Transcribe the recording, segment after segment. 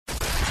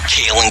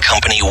Kale and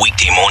Company,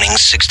 weekday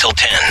mornings, 6 till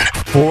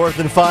 10. Fourth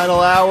and final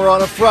hour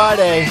on a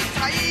Friday.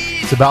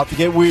 It's about to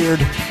get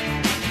weird.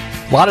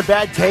 A lot of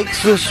bad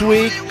takes this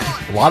week.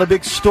 A lot of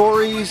big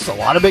stories. A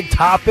lot of big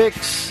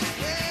topics.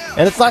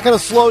 And it's not going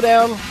to slow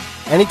down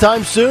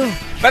anytime soon.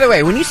 By the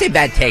way, when you say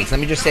bad takes, let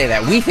me just say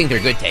that we think they're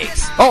good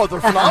takes. Oh, they're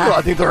phenomenal.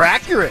 I think they're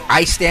accurate.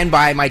 I stand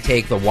by my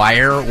take. The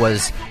Wire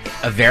was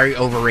a very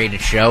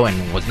overrated show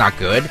and was not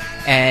good.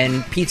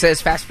 And pizza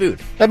is fast food.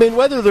 I mean,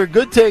 whether they're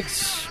good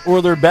takes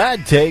or they're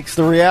bad takes,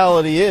 the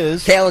reality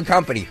is... Kale and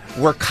Company,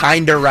 we're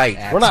kind of right.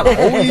 We're not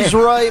always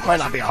right. Might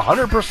not be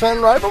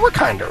 100% right, but we're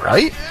kind of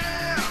right.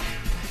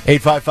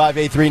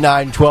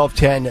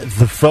 855-839-1210,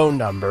 the phone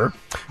number.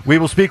 We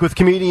will speak with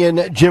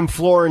comedian Jim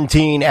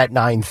Florentine at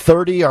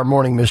 9:30, our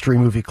morning mystery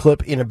movie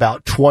clip in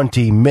about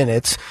 20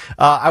 minutes.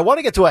 I want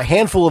to get to a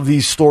handful of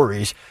these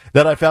stories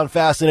that I found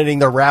fascinating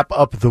to wrap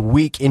up the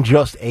week in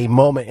just a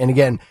moment. And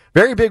again,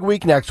 very big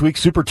week next week.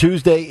 Super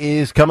Tuesday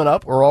is coming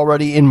up. We're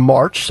already in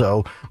March,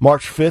 so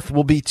March 5th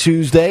will be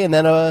Tuesday. And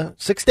then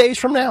 6 days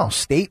from now,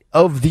 State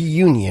of the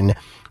Union,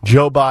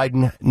 Joe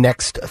Biden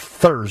next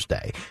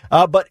Thursday.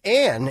 But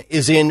Ann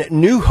is in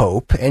New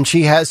Hope, and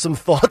she has some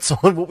thoughts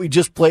on what we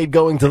just played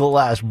going to the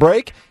last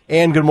break.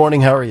 Ann, good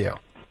morning. How are you?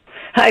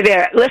 Hi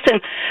there. Listen,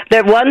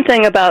 the one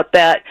thing about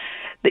that,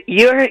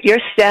 your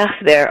staff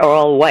there are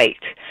all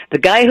white. The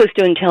guy who's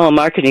doing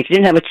telemarketing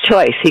didn't have a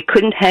choice. He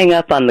couldn't hang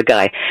up on the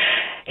guy.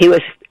 You were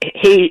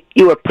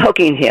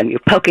poking him. You're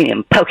poking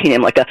him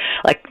like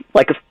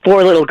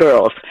four little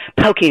girls,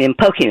 poking him.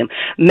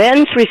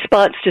 Men's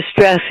response to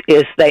stress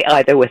is they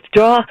either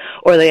withdraw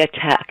or they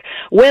attack.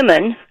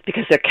 Women,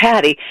 because they're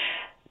catty,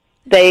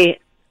 they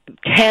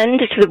tend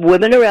to the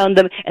women around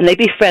them and they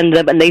befriend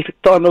them and they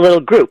form a little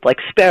group like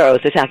sparrows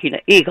attacking an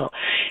eagle.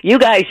 You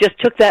guys just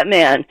took that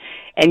man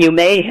and you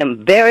made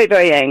him very,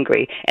 very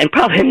angry, and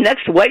probably the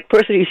next white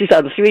person he sees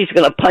on the street is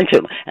going to punch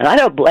him, and I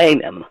don't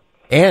blame him.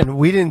 And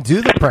we didn't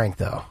do the prank,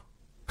 though.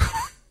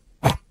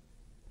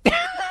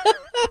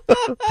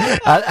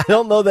 I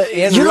don't know that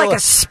Ann You're like a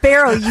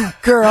sparrow, you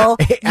girl.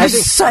 You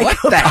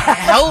psychopath. What the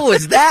hell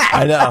was that?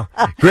 I know.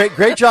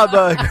 Great job.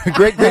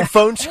 Great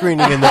phone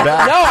screening in the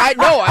back.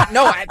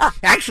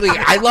 Actually,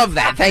 I love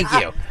that. Thank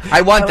you.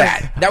 I want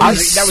that. That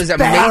was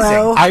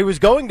amazing. I was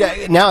going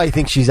to. Now I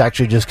think she's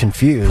actually just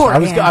confused. Poor I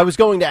Ann. was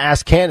going to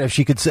ask Ann if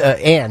she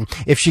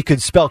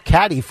could spell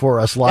caddy for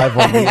us live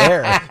on the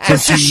air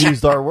since she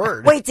used our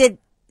word. Wait, did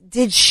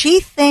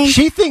she think...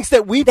 She thinks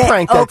that we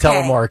pranked that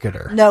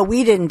telemarketer. No,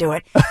 we didn't do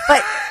it.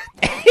 But,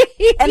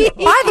 and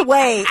by the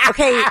way,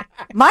 okay,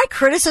 my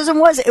criticism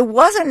was it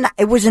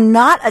was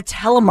not a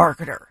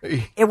telemarketer.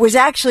 It was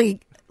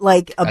actually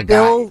like a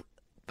bill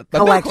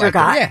collector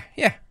guy.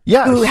 Yeah.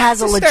 Who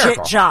has a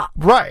legit job.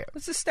 Right.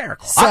 It's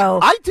hysterical. So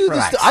I do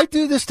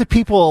this to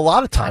people a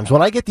lot of times.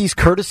 When I get these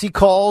courtesy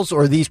calls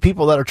or these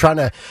people that are trying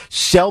to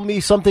sell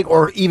me something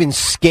or even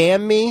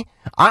scam me,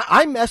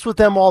 I mess with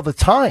them all the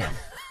time.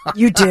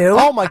 You do?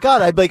 Oh, my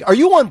God. I'd be like, are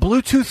you on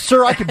Bluetooth,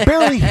 sir? I can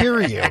barely hear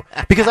you.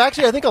 Because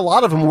actually, I think a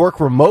lot of them work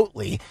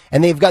remotely,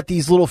 and they've got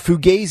these little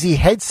Fugazi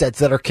headsets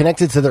that are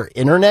connected to their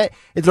internet.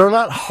 They're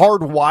not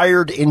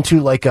hardwired into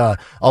like a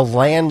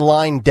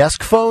landline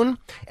desk phone,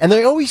 and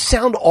they always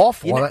sound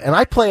awful. And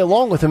I play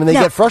along with them, and they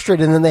get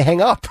frustrated, and then they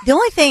hang up. The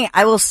only thing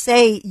I will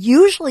say,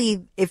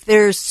 usually if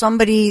there's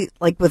somebody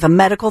like with a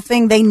medical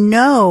thing, they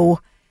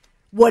know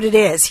what it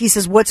is. He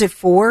says, what's it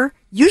for?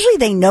 Usually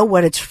they know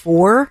what it's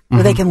for,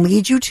 or they can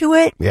lead you to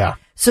it. Yeah.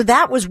 So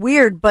that was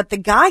weird, but the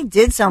guy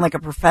did sound like a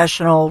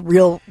professional,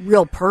 real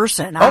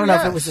person. I don't know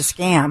if it was a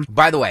scam.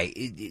 By the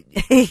way,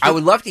 I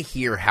would love to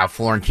hear how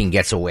Florentine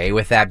gets away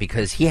with that,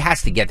 because he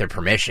has to get their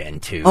permission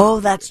to.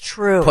 Oh, that's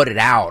true. Put it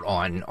out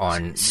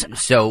on.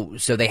 So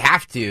they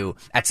have to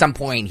at some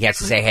point. He has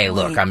to say, "Hey,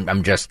 look,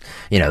 I'm just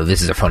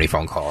this is a phony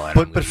phone call."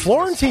 But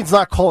Florentine's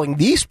not calling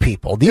these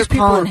people. These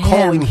people are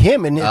calling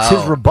him, and it's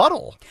his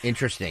rebuttal.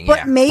 Interesting.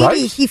 But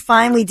maybe he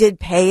finally did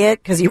pay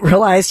it because he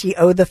realized he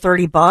owed the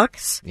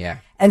 $30. Yeah.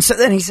 And so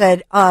then he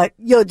said,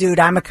 yo, dude,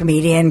 I'm a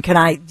comedian.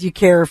 Do you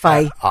care if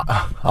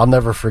I'll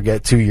never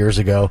forget 2 years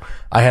ago,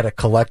 I had a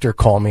collector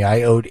call me.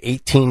 I owed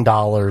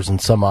 $18 and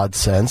some odd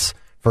cents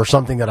for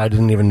something that I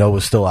didn't even know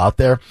was still out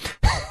there.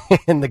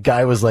 And the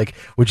guy was like,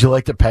 would you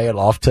like to pay it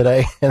off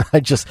today? And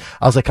I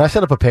was like, can I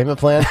set up a payment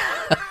plan?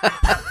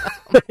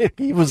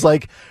 He was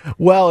like,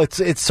 well,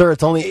 sir,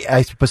 it's only,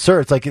 but sir,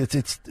 it's like,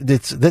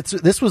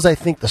 this was, I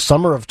think, the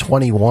summer of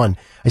 21.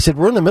 I said,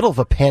 we're in the middle of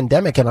a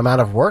pandemic and I'm out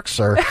of work,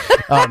 sir.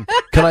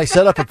 Can I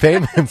set up a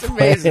payment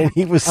plan? And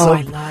he was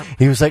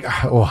he was like,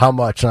 oh, how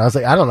much? And I was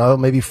like, I don't know,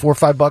 maybe $4 or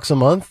 $5 a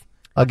month.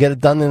 I'll get it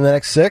done in the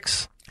next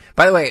 6.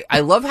 By the way,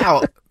 I love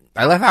how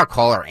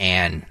caller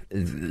Ann.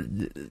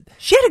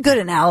 She had a good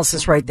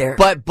analysis right there.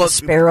 But the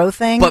sparrow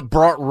thing. But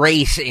brought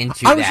race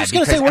into that. I was just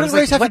going to say, what does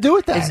race have to do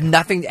with that? There's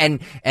nothing.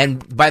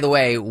 And by the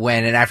way,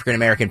 when an African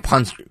American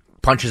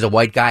punches a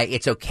white guy,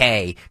 it's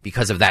okay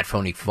because of that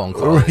phony phone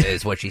call,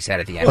 is what she said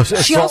at the end.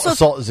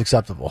 Assault is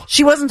acceptable.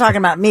 She wasn't talking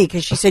about me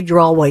because she said you're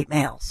all white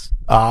males.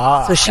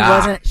 So she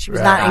was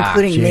not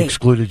including she me. She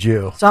excluded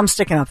you. So I'm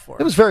sticking up for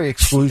her. It was very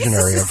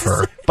exclusionary of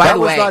her. That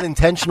was not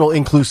intentional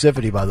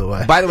inclusivity, by the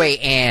way. By the way,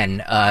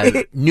 Anne,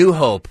 New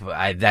Hope,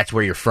 that's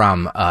where you're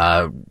from,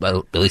 at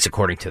least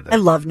according to I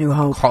love New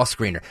Hope. Call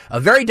screener. A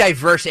very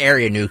diverse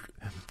area, New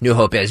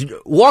Hope is.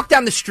 Walk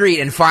down the street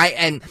and try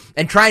and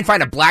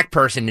find a black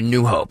person in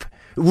New Hope.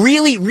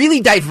 Really, really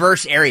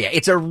diverse area.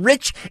 It's a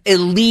rich,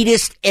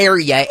 elitist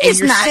area, and it's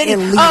you're not sitting.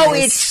 Elitist. Oh,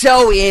 it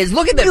so is.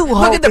 Look at the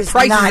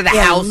prices of the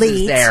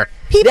houses there.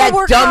 People that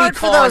work dummy hard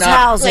for those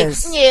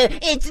houses. Like, yeah,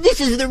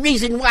 this is the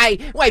reason why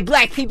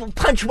black people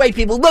punch white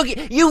people. Look,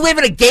 you live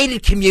in a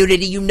gated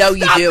community. You know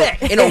you do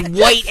in a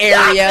white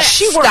area.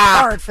 She worked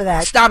hard for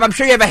that. Stop! I'm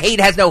sure you have a "hate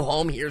has no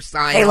home here"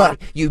 sign. Hey, look,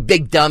 you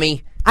big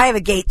dummy. I have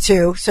a gate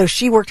too, so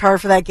she worked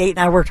hard for that gate, and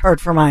I worked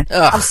hard for mine.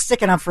 Ugh, I'm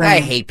sticking up for her.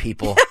 I hate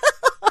people.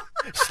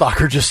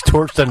 Stalker just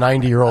torched a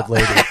 90-year-old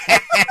lady.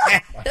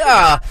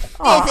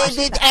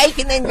 I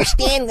can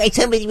understand why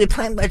somebody would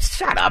plan, but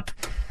shut up.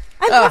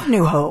 I love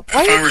New Hope.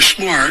 If I were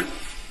smart,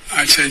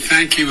 I'd say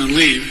thank you and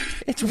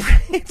leave. It's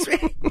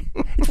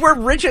where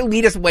rich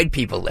elitist white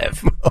people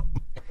live.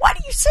 Why do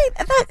you say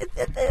that?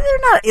 They're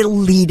not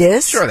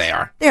elitist. Sure they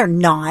are. They're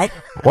not.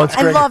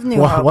 I love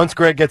New Hope. Once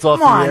Greg gets off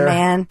Come on, the air,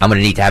 man. I'm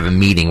going to need to have a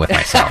meeting with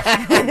myself. No,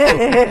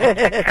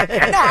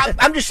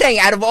 I'm just saying,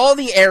 out of all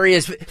the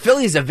areas,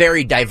 Philly is a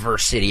very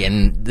diverse city,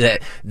 and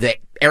the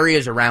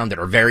areas around it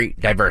are very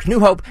diverse. New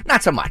Hope,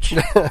 not so much.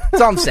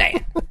 That's all I'm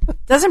saying.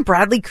 Doesn't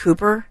Bradley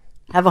Cooper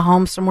have a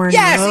home somewhere in New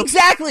Hope? Yes,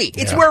 exactly.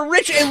 It's where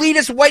rich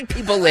elitist white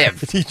people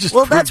live.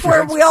 Well, that's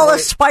where we all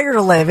aspire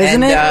to live,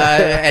 isn't it?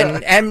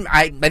 And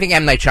I think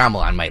M. Night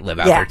Shyamalan might live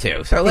out there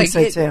too. So I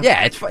think so, too.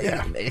 Yeah, it's fun.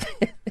 Yeah.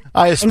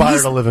 I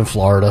aspire to live in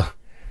Florida. How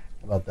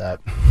about that?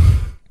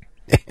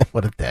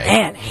 What a day.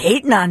 Man,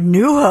 hating on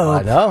New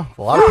Hope. I know.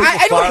 A lot of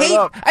people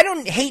I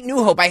don't hate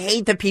New Hope. I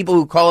hate the people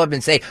who call up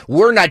and say,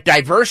 we're not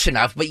diverse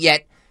enough, but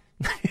yet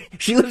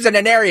she lives in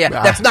an area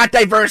that's not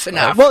diverse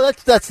enough. Well,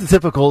 that's the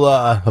typical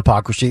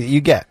hypocrisy that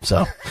you get.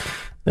 So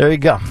there you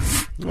go.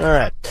 All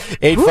right.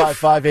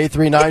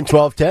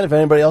 855-839-1210. If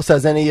anybody else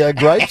has any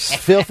gripes,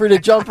 feel free to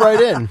jump right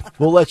in.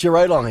 We'll let you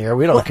right on the air.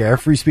 We don't care.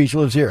 Free speech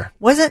lives here.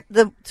 Wasn't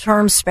the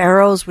term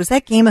sparrows, was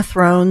that Game of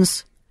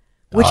Thrones?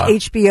 Which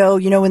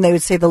HBO, when they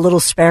would say the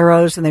little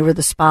sparrows and they were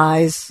the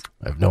spies?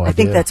 I have no idea. I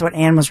think that's what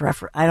Anne was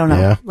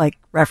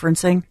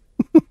referencing.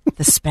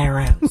 The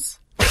sparrows.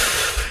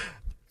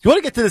 You want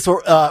to get to this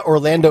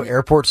Orlando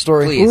airport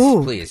story?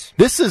 Please.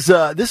 This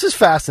is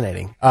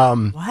fascinating.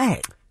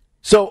 What?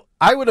 So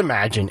I would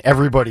imagine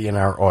everybody in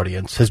our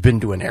audience has been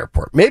to an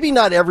airport. Maybe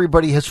not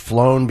everybody has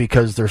flown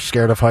because they're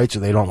scared of heights or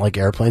they don't like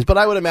airplanes, but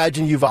I would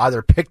imagine you've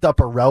either picked up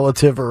a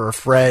relative or a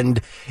friend,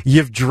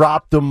 you've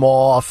dropped them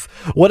off,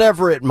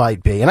 whatever it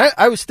might be. And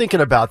I was thinking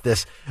about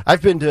this.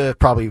 I've been to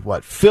probably,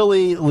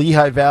 Philly,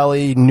 Lehigh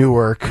Valley,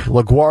 Newark,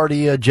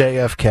 LaGuardia,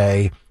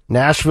 JFK,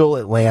 Nashville,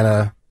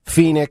 Atlanta,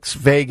 Phoenix,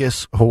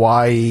 Vegas,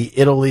 Hawaii,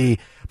 Italy.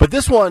 But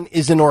this one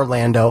is in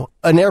Orlando,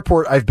 an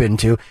airport I've been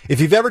to.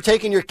 If you've ever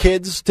taken your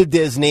kids to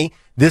Disney,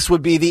 this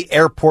would be the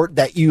airport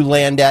that you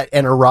land at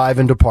and arrive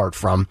and depart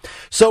from.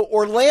 So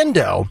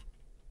Orlando,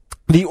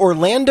 the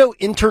Orlando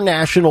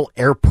International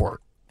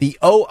Airport, the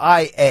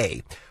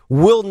OIA,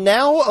 will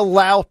now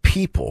allow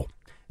people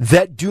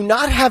that do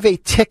not have a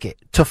ticket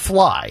to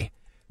fly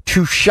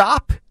to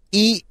shop,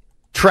 eat,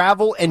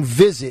 travel, and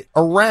visit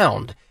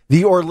around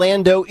the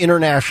Orlando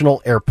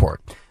International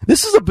Airport.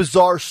 This is a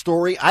bizarre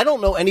story. I don't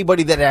know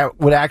anybody that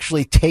would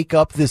actually take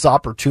up this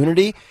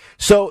opportunity.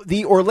 So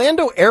the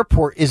Orlando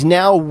Airport is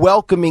now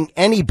welcoming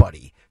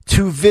anybody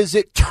to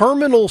visit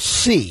Terminal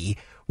C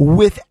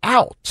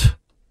without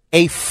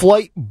a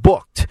flight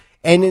booked.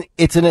 And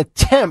it's an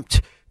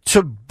attempt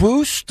to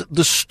boost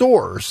the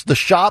stores, the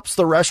shops,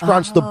 the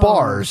restaurants, the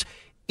bars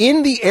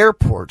in the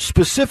airport,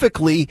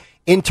 specifically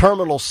in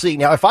Terminal C.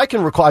 Now, if I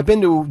can recall, I've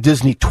been to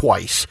Disney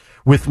twice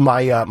with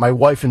my my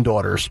wife and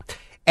daughters.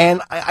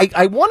 And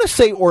I want to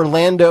say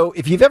Orlando,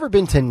 if you've ever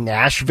been to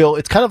Nashville,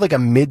 it's kind of like a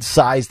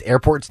mid-sized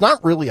airport. It's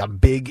not really a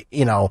big,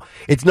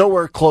 it's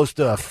nowhere close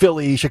to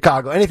Philly,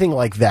 Chicago, anything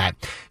like that.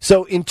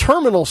 So in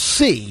Terminal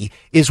C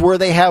is where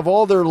they have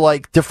all their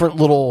different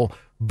little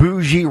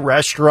bougie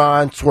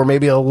restaurants or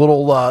maybe a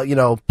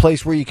little,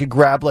 place where you could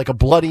grab a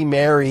Bloody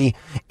Mary.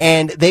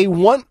 And they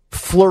want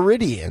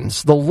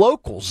Floridians, the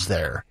locals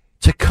there,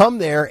 to come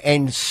there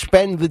and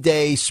spend the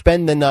day,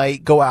 spend the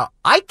night, go out.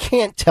 I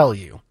can't tell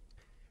you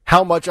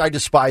how much I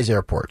despise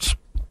airports.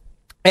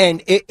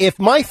 And if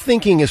my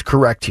thinking is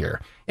correct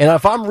here, and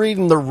if I'm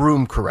reading the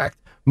room correct,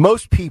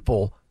 most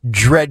people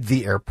dread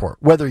the airport.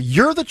 Whether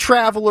you're the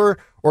traveler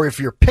or if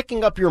you're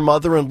picking up your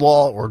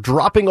mother-in-law or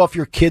dropping off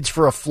your kids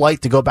for a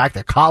flight to go back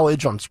to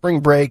college on spring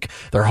break,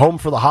 they're home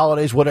for the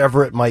holidays,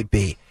 whatever it might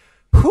be.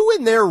 Who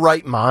in their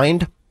right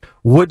mind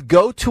would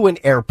go to an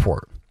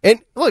airport And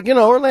look,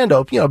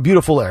 Orlando,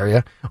 beautiful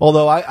area.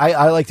 Although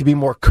I like to be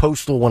more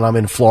coastal when I'm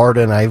in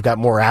Florida, and I've got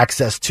more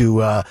access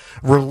to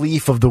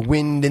relief of the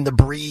wind and the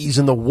breeze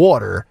and the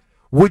water.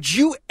 Would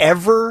you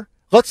ever,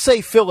 let's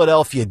say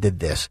Philadelphia did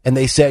this, and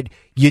they said,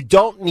 you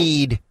don't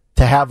need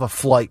to have a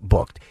flight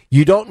booked.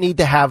 You don't need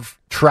to have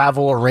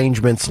travel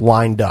arrangements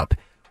lined up.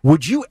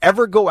 Would you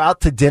ever go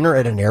out to dinner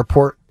at an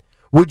airport?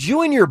 Would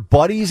you and your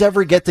buddies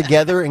ever get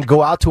together and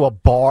go out to a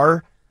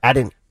bar at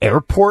an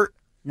airport?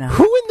 No.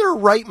 Who in their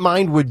right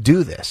mind would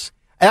do this?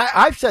 And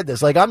I've said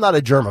this, I'm not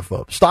a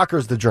germaphobe.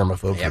 Stalker's the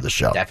germaphobe for the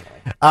show.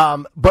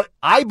 Definitely. But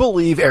I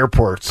believe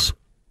airports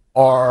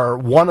are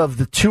one of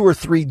the 2 or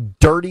 3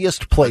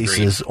 dirtiest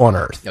places on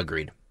earth.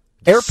 Agreed.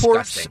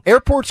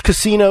 Airports,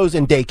 casinos,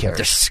 and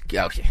daycares.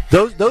 Okay.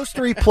 Those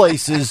 3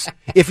 places,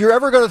 if you're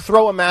ever going to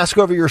throw a mask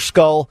over your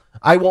skull,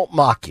 I won't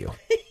mock you.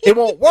 It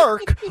won't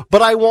work,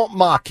 but I won't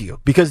mock you,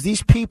 because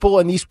these people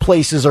and these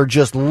places are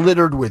just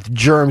littered with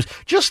germs.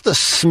 Just the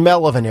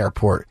smell of an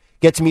airport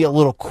gets me a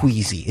little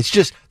queasy. It's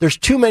just, there's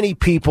too many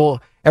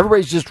people.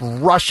 Everybody's just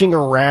rushing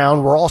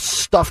around. We're all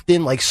stuffed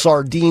in like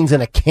sardines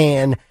in a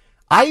can.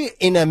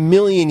 In a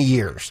million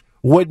years,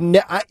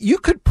 you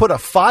could put a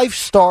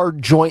 5-star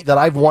joint that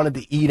I've wanted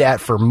to eat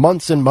at for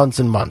months and months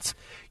and months.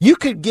 You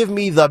could give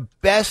me the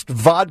best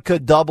vodka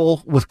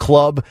double with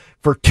club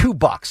for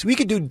 $2. We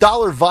could do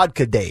dollar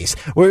vodka days.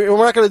 We're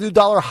not going to do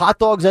dollar hot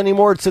dogs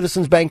anymore at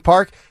Citizens Bank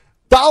Park.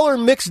 Dollar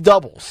mixed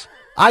doubles.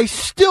 I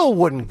still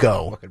wouldn't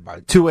go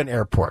to an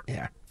airport.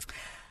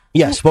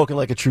 Yeah, spoken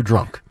like a true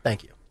drunk.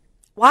 Thank you.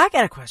 Well, I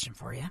got a question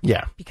for you.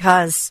 Yeah.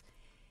 Because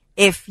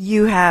if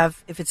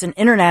it's an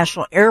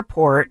international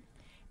airport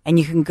and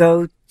you can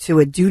go to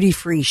a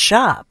duty-free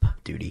shop.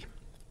 Duty.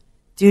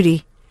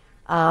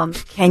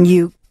 Can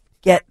you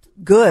get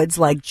goods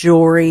like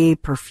jewelry,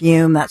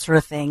 perfume, that sort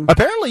of thing?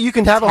 Apparently, you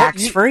can have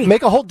tax-free.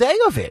 Make a whole day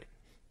of it.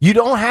 You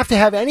don't have to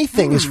have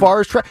anything as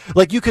far as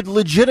you could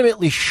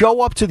legitimately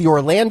show up to the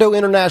Orlando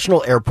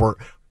International Airport,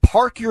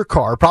 park your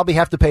car, probably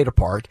have to pay to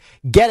park,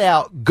 get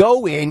out,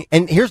 go in,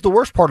 and here's the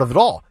worst part of it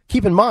all.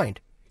 Keep in mind,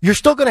 you're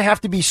still going to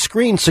have to be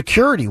screened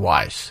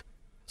security-wise.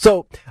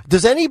 So,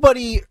 does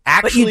anybody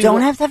actually... But you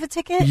don't have to have a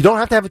ticket? You don't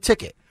have to have a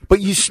ticket. But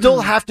you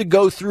still have to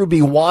go through,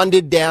 be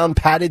wanded down,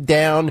 patted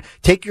down,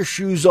 take your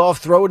shoes off,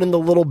 throw it in the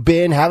little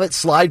bin, have it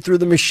slide through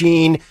the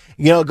machine,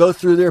 go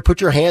through there,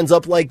 put your hands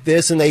up like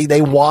this, and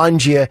they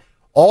wand you,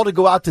 all to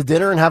go out to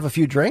dinner and have a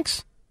few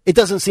drinks? It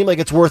doesn't seem like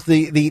it's worth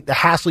the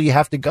hassle you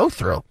have to go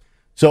through.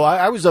 So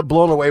I was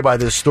blown away by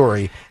this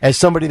story as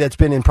somebody that's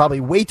been in probably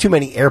way too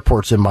many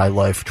airports in my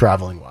life,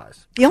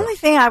 traveling-wise. The only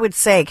thing I would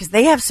say, because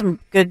they have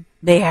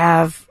they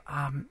have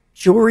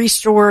jewelry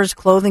stores,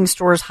 clothing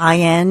stores,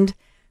 high-end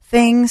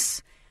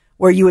things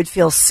where you would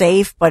feel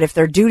safe, but if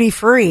they're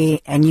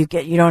duty-free and you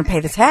don't pay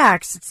the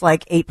tax, it's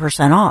like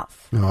 8%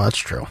 off. No, that's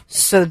true.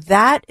 So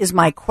that is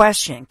my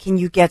question. Can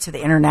you get to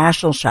the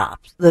international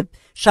shops? The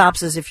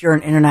shops as if you're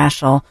an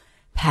international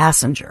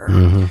passenger.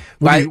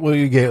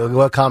 Mm-hmm.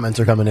 What comments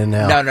are coming in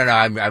now? No.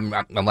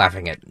 I'm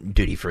laughing at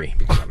duty free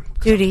because I'm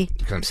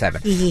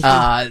 7.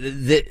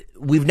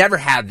 We've never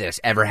had this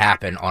ever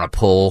happen on a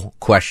poll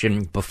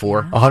question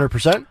before.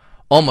 100%?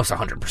 Almost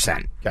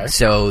 100%. Okay.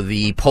 So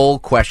the poll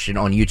question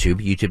on YouTube,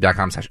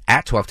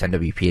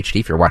 youtube.com/@1210WPHT.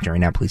 If you're watching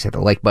right now, please hit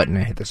the like button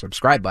and hit the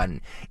subscribe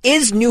button.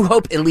 Is New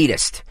Hope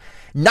elitist?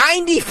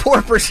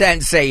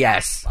 94% say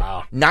yes.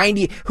 Wow.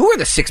 90. Who are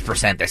the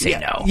 6% that say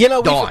no?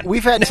 Dawn.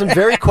 We've had some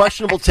very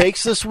questionable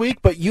takes this week,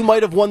 but you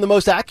might have won the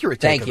most accurate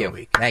take of the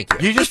week. Thank you.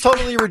 You just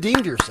totally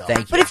redeemed yourself.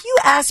 Thank you. But if you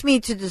asked me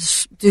to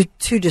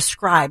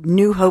describe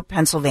New Hope,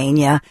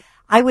 Pennsylvania,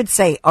 I would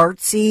say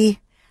artsy.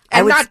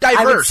 And not diverse.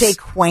 I would say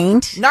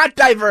quaint. Not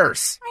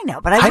diverse. I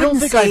know, but I don't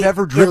think I've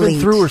ever driven elite.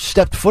 through or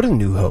stepped foot in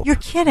New Hope. You're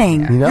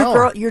kidding. Yeah.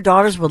 No. Your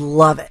daughters would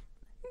love it.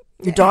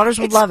 Your daughters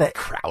would love it.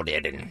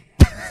 Crowded and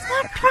it's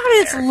not crowded.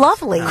 It's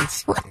lovely.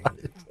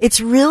 It's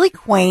really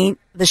quaint.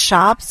 The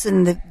shops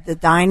and the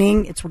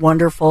dining. It's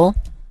wonderful.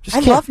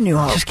 I love New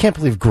Hope. I just can't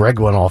believe Greg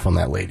went off on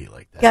that lady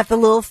like that. Got the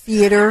little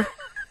theater.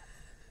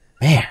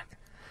 Man.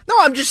 No,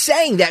 I'm just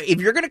saying that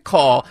if you're going to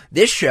call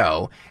this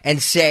show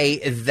and say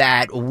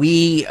that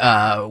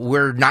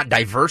we're not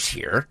diverse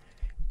here,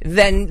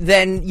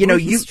 then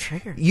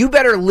you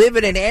better live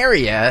in an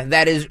area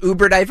that is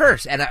uber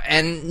diverse,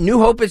 and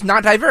New Hope is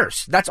not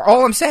diverse. That's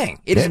all I'm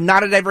saying. It is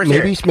not a diverse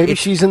area. Maybe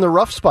she's in the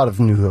rough spot of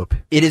New Hope.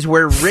 It is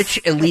where rich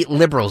elite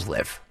liberals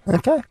live.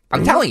 Okay,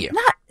 I'm telling you.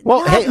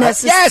 Not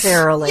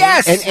necessarily.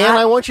 Yes. And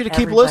I want you to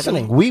keep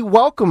listening. We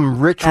welcome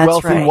rich,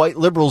 wealthy, white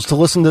liberals to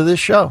listen to this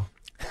show.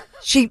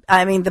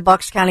 The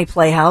Bucks County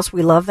Playhouse,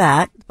 we love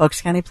that.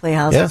 Bucks County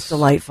Playhouse is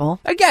delightful.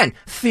 Again,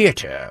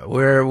 theater.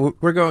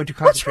 We're going to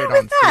concentrate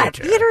on that?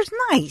 theater. Theater's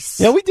nice.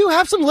 Yeah, we do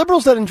have some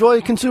liberals that enjoy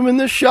consuming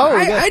this show.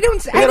 We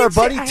got our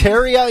buddy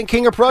Terry out in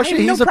King of Prussia.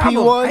 He's a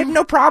P1. I have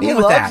no problem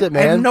with that. He loves it,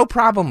 man. I have no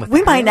problem with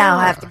We might now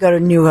have to go to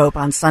New Hope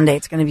on Sunday.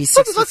 It's going to be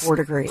 64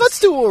 degrees. Let's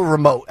do a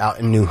remote out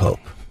in New Hope.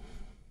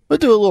 We'll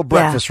do a little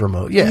breakfast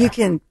remote. Yeah. You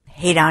can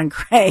hate on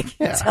Greg.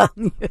 Yeah.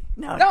 Telling you,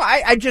 no,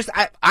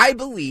 I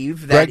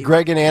believe that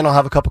Greg and Ann will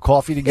have a cup of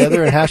coffee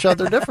together and hash out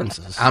their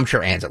differences. I'm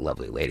sure Ann's a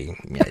lovely lady.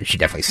 Yeah, she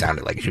definitely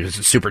sounded like she was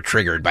super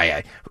triggered by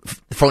a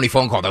phony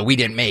phone call that we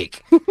didn't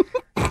make.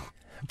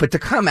 But to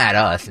come at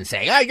us and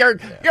say, "Oh, you're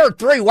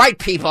three white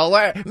people,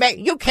 man,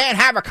 you can't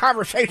have a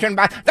conversation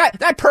about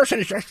that person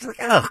is just like,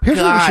 oh, Here's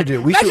God. what we should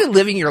do. Imagine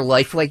living your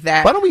life like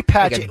that. Why don't we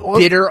patch like a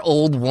bitter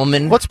old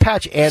woman? Let's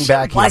patch Ann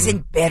back in.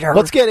 wasn't bitter.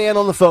 Let's get Ann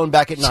on the phone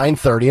back at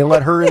 9:30 and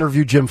let her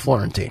interview Jim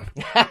Florentine.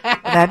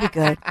 That'd be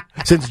good.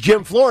 Since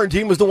Jim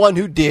Florentine was the one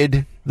who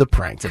did the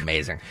prank. It's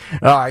amazing.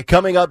 All right,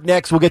 coming up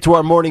next, we'll get to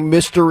our morning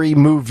mystery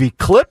movie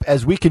clip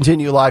as we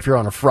continue live here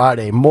on a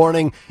Friday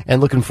morning, and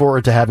looking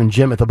forward to having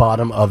Jim at the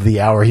bottom of the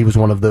hour. He was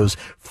one of those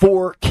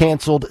 4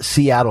 canceled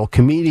Seattle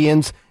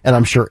comedians, and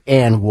I'm sure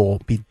Ann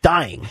will be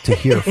dying to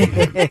hear from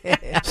him.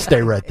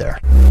 Stay right there.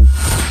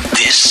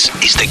 This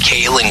is the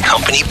Kale and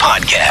Company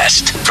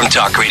podcast from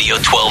Talk Radio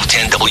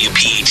 1210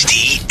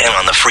 WPHT and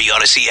on the free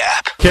Odyssey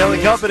app. Kale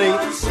and Company,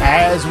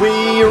 as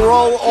we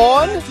roll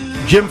on,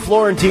 Jim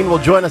Florentine will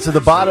join us at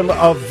the bottom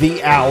of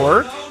the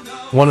hour.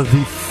 One of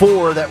the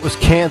 4 that was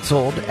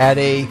canceled at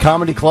a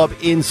comedy club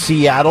in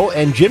Seattle.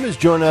 And Jim is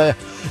join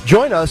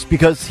us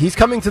because he's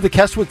coming to the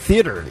Keswick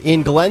Theater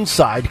in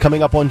Glenside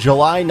coming up on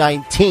July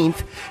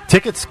 19th.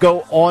 Tickets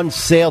go on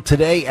sale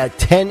today at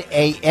 10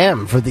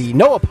 a.m. for the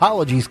No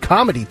Apologies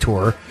Comedy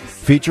Tour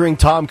featuring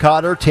Tom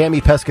Cotter,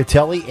 Tammy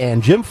Pescatelli,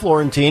 and Jim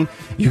Florentine.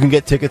 You can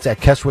get tickets at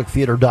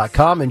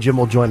KeswickTheater.com, and Jim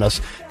will join us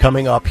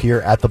coming up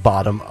here at the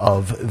bottom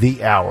of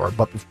the hour.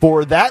 But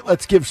before that,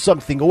 let's give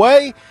something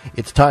away.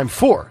 It's time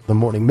for the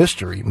Morning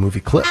Mystery Movie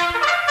Clip.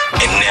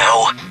 And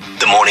now,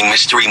 the morning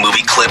mystery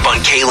movie clip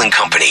on Kale and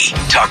Company.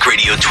 Talk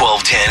Radio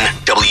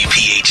 1210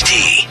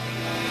 WPHT.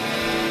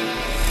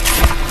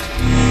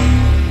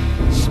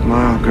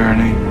 Smile,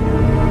 Gurney.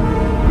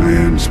 I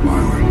am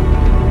smiling.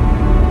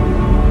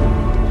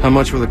 How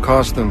much will it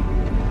cost them,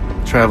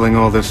 traveling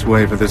all this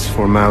way for this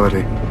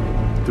formality?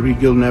 3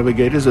 guild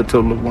navigators, a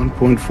total of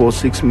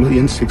 1.46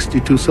 million,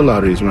 62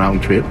 salaries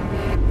round trip.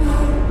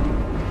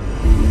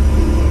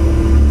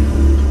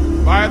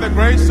 By the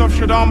grace of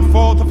Shaddam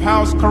IV of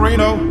House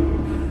Carino,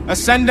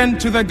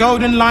 ascendant to the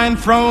golden lion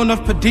throne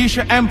of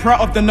Padisha, Emperor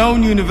of the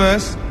known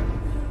universe,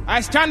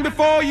 I stand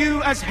before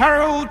you as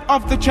herald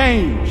of the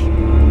change.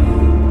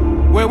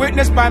 We're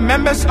witnessed by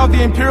members of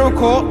the Imperial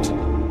Court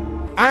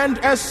and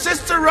as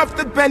sister of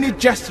the Bene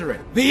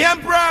Gesserit. The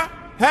Emperor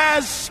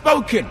has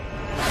spoken.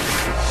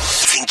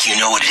 Think you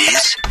know what it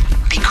is?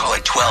 Be call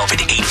at 12 at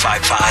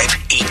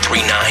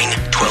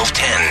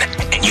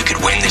 855-839-1210 and you could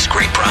win this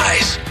great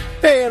prize.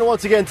 Hey, and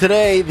once again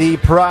today, the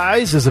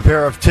prize is a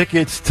pair of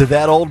tickets to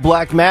That Old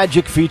Black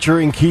Magic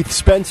featuring Keith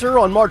Spencer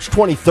on March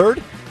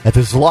 23rd at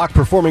the Zlock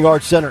Performing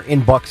Arts Center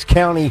in Bucks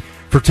County.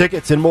 For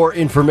tickets and more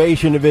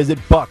information, visit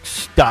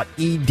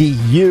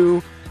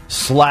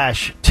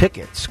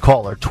bucks.edu/tickets.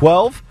 Caller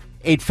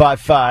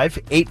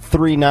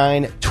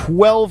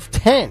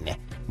 12-855-839-1210.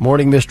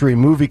 Morning Mystery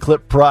Movie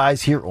Clip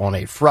prize here on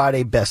a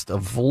Friday. Best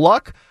of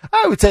luck.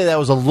 I would say that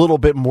was a little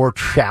bit more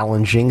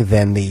challenging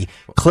than the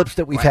clips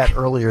that we've had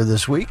earlier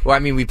this week. Well, I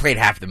mean, we played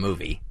half the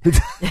movie.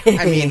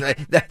 I mean,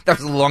 that was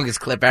the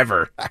longest clip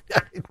ever.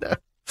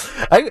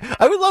 I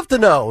would love to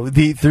know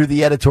through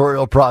the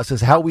editorial process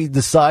how we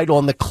decide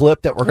on the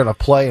clip that we're going to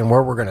play and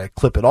where we're going to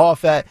clip it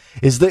off at.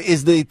 Is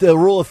the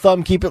rule of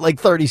thumb keep it like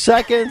 30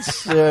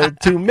 seconds,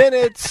 2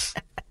 minutes?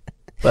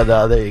 But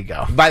there you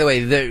go. By the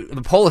way,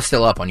 the poll is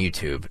still up on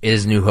YouTube.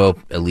 Is New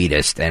Hope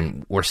elitist?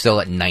 And we're still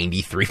at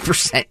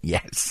 93%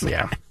 yes.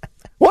 Yeah.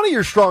 One of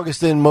your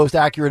strongest and most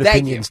accurate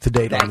opinions to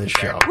date Thank on this you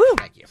show. very much.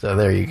 Thank you. So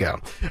there you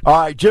go. All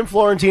right, Jim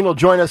Florentine will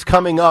join us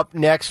coming up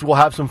next. We'll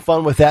have some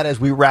fun with that as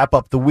we wrap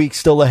up the week.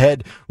 Still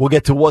ahead, we'll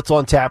get to what's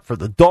on tap for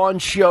the Dawn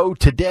Show,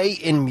 today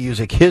in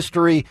music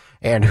history,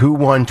 and who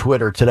won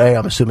Twitter today.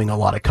 I'm assuming a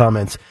lot of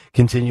comments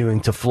continuing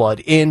to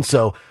flood in,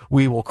 so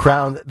we will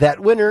crown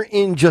that winner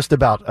in just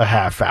about a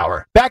half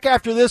hour. Back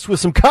after this with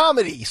some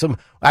comedy, some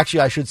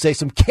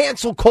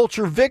cancel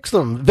culture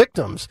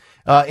victims,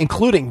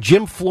 including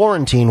Jim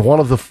Florentine, one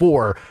of the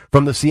 4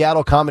 from the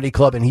Seattle Comedy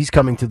Club, and he's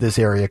coming to this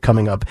area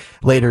coming up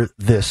later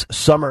this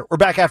summer. We're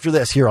back after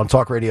this here on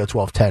Talk Radio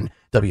 1210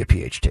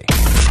 WPHT.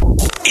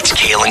 It's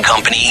Kale and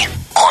Company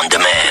on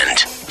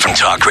demand from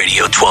Talk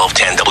Radio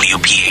 1210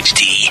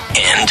 WPHT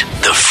and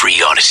the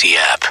free Odyssey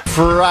app.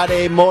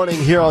 Friday morning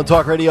here on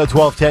Talk Radio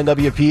 1210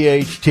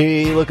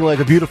 WPHT. Looking like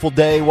a beautiful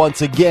day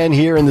once again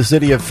here in the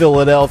city of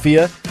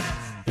Philadelphia.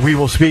 We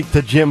will speak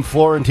to Jim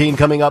Florentine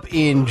coming up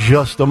in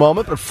just a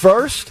moment. But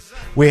first,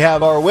 we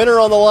have our winner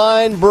on the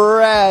line.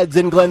 Brad's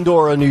in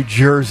Glendora, New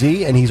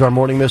Jersey, and he's our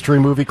Morning Mystery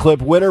Movie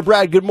Clip winner.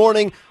 Brad, good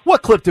morning.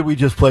 What clip did we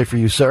just play for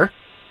you, sir?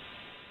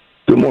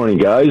 Good morning,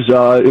 guys.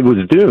 It was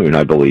Dune,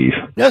 I believe.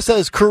 Yes, that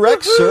is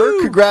correct,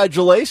 sir.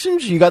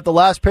 Congratulations. You got the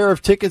last pair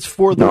of tickets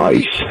for the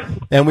week.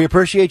 And we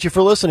appreciate you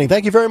for listening.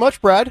 Thank you very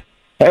much, Brad.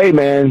 Hey,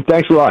 man.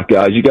 Thanks a lot,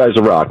 guys. You guys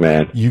are rock,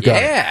 man. You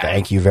got it.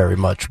 Thank you very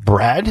much,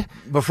 Brad.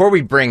 Before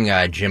we bring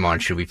Jim on,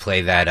 should we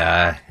play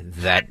that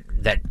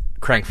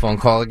crank phone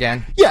call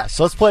again? Yes,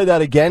 let's play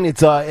that again.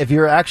 It's if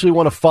you actually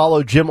want to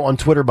follow Jim on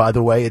Twitter, by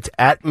the way, it's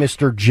at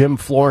Mr. Jim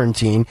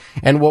Florentine.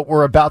 And what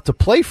we're about to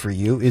play for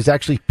you is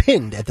actually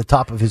pinned at the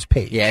top of his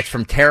page. Yeah, it's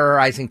from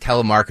Terrorizing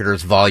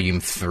Telemarketers Volume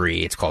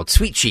 3. It's called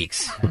Sweet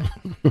Cheeks. Can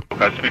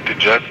I speak to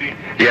Jesse?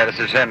 Yeah, this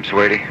is him,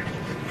 sweetie.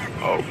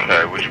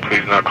 Okay, would you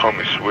please not call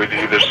me sweetie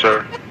either,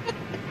 sir?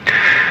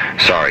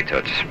 Sorry,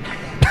 Toots.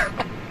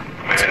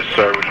 Man,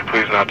 sir, would you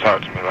please not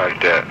talk to me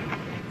like that?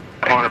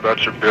 I'm calling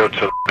about your bill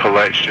to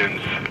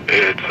collections.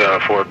 It's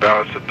for a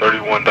balance of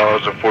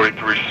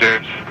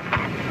 $31.43.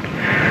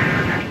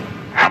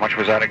 How much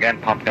was that again,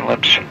 Pumpkin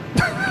Lips?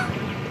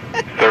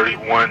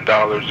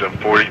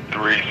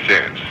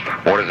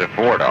 $31.43. What is it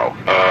for, though?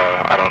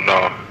 I don't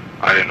know.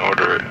 I didn't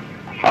order it.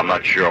 I'm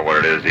not sure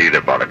what it is either,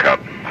 Buttercup.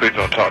 Please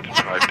don't talk to me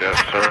like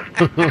that, sir.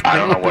 I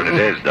don't know what it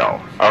is, though.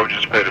 I would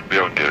just pay the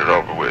bill and get it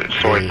over with.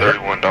 It's only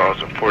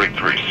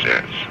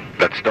 $31.43.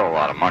 That's still a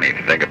lot of money if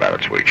you think about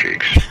it, Sweet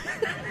Cheeks.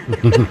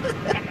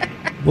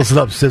 Listen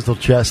up, Sizzle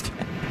Chest.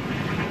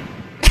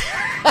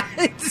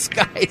 This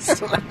guy's...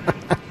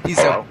 He's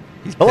Hello?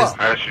 Hello.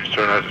 I asked you,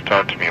 sir, not to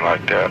talk to me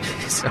like that.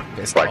 He's so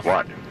pissed Like off.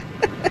 what?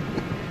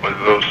 With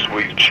those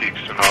sweet cheeks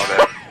and all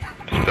that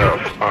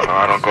stuff.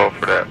 I don't go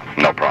for that.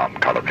 No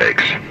problem, color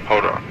cakes.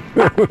 Hold on.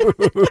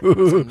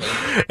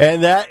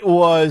 And that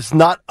was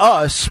not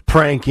us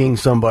pranking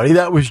somebody.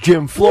 That was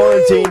Jim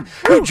Florentine,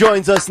 who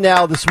joins us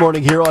now this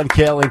morning here on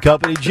Kale and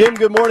Company. Jim,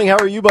 good morning. How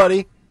are you,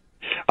 buddy?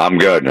 I'm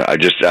good. I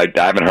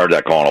haven't heard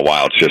that call in a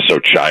while. It's just so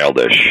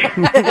childish.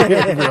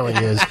 It really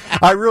is.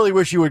 I really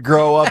wish you would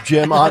grow up,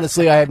 Jim.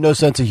 Honestly, I have no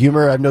sense of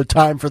humor. I have no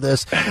time for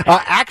this.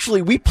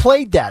 Actually, we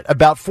played that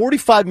about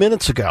 45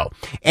 minutes ago,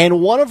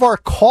 and one of our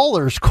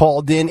callers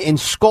called in and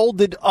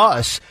scolded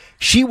us.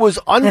 She was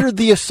under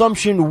the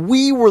assumption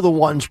we were the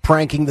ones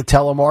pranking the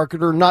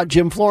telemarketer, not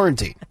Jim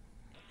Florentine.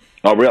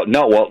 Oh, real?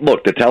 No. Well,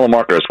 look, the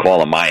telemarketer is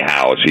calling my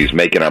house. He's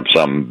making up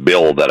some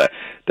bill that I,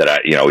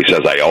 he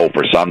says I owe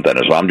for something.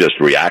 So I'm just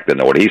reacting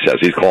to what he says.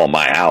 He's calling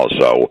my house,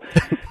 so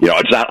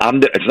it's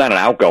not an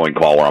outgoing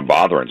call where I'm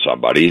bothering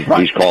somebody.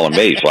 Right. He's calling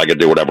me, so I can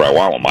do whatever I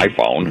want with my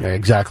phone. You're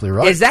exactly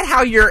right. Is that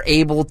how you're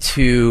able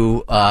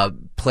to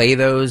play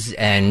those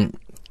and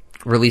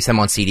release them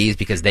on CDs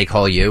because they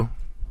call you?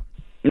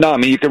 No, I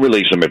mean, you can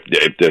release them if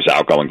there's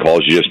outgoing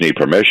calls. You just need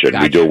permission.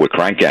 Gotcha. We do it with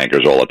crank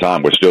anchors all the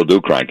time. We still do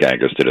crank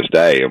anchors to this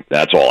day.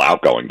 That's all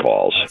outgoing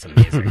calls. That's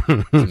amazing.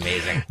 That's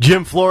amazing.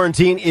 Jim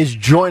Florentine is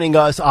joining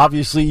us.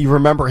 Obviously, you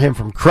remember him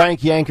from Crank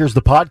Yankers.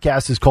 The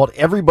podcast is called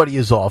Everybody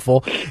is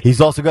Awful.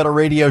 He's also got a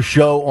radio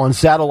show on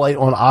satellite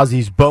on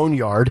Ozzy's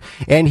Boneyard.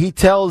 And he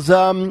tells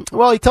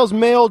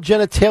male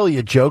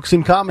genitalia jokes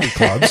in comedy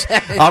clubs.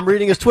 I'm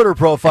reading his Twitter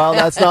profile.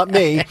 That's not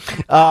me.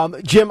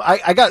 Jim,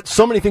 I got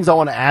so many things I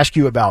want to ask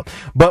you about.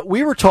 But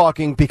we were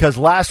talking because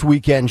last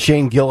weekend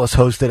Shane Gillis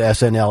hosted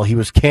SNL. He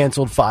was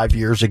canceled 5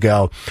 years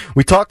ago.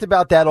 We talked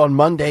about that on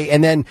Monday,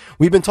 and then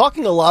we've been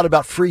talking a lot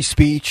about free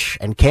speech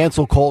and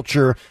cancel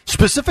culture,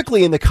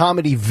 specifically in the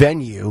comedy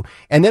venue.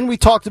 And then we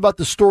talked about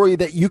the story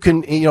that you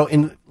can,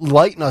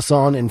 enlighten us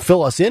on and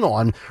fill us in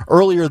on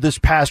earlier this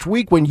past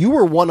week when you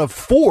were one of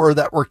 4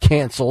 that were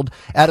canceled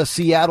at a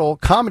Seattle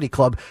comedy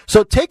club.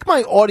 So take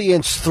my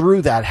audience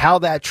through that, how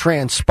that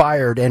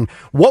transpired, and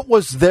what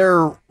was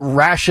their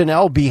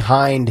rationale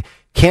behind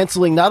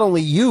canceling not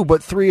only you,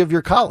 but 3 of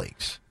your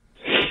colleagues.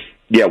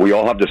 Yeah, we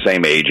all have the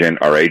same agent.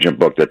 Our agent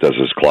booked it. Does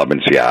this club in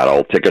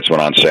Seattle. Tickets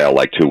went on sale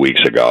like 2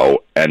 weeks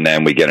ago. And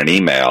then we get an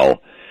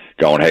email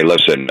going, hey,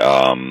 listen,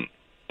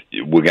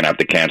 we're going to have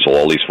to cancel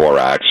all these 4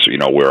 acts.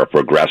 We're a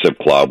progressive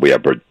club. We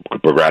have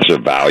progressive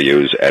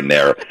values, and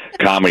their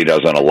comedy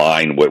doesn't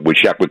align. We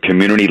check with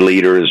community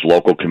leaders,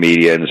 local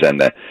comedians,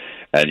 and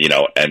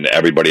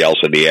everybody else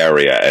in the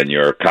area, and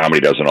your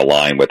comedy doesn't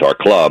align with our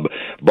club.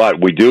 But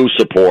we do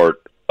support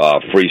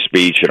free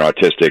speech and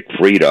artistic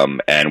freedom,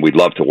 and we'd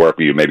love to work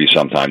with you maybe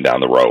sometime down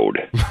the road.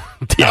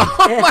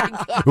 Oh my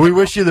God. We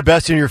wish you the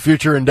best in your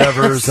future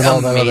endeavors and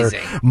all that other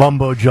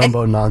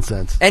mumbo-jumbo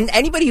nonsense. And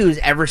anybody who's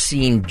ever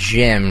seen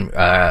Jim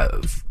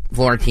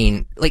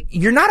Florentine,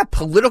 you're not a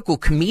political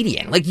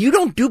comedian. You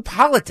don't do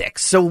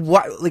politics. So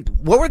what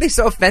were they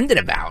so offended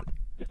about?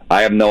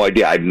 I have no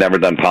idea. I've never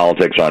done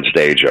politics on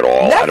stage at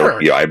all. Never.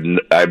 I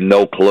have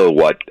no clue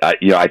what.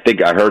 I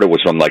think I heard it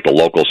was from the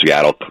local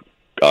Seattle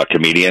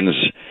comedians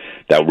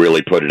that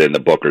really put it in the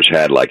booker's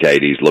head. Hey,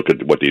 look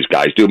at what these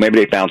guys do.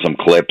 Maybe they found some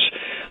clips.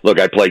 Look,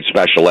 I played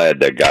special ed,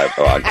 that guy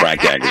on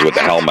Crank Yankers with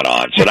the helmet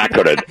on. So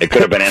it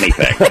could have been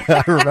anything.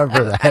 I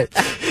remember that.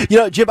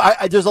 Jim,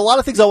 there's a lot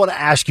of things I want to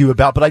ask you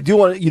about, but I do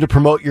want you to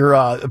promote your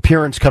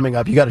appearance coming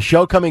up. You got a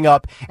show coming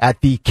up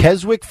at the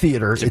Keswick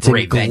Theater. It's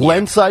in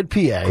Glenside,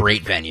 PA.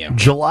 Great venue.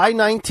 July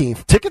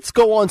 19th. Tickets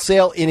go on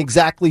sale in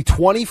exactly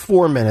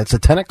 24 minutes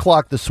at 10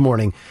 o'clock this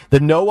morning. The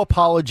No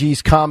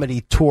Apologies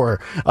Comedy Tour.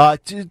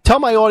 Tell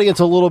my audience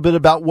a little bit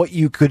about what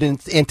you could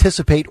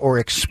anticipate or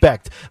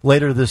expect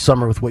later this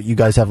summer with what you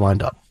guys have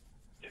lined up.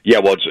 Yeah,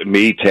 well, it's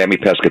me, Tammy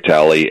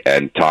Pescatelli,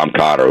 and Tom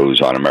Cotter,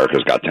 who's on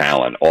America's Got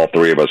Talent. All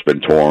 3 of us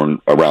been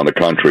touring around the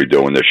country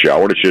doing this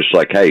show, and it's just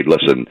hey,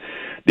 listen,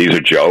 these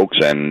are jokes,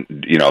 and,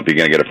 you know, if you're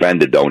going to get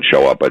offended, don't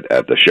show up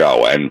at the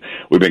show. And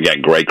we've been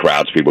getting great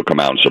crowds. People come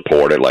out and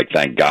support it. Like,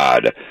 thank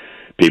God.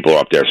 People are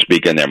up there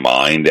speaking their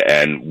mind,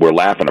 and we're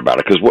laughing about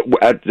it. Because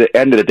at the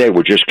end of the day,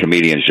 we're just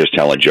comedians just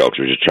telling jokes.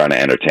 We're just trying to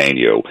entertain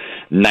you.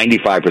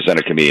 95%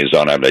 of comedians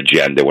don't have an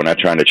agenda. We're not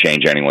trying to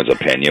change anyone's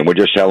opinion. We're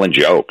just telling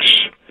jokes.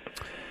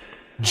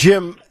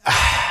 Jim,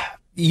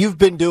 you've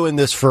been doing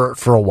this for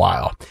a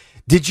while.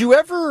 Did you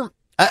ever...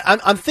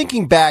 I'm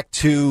thinking back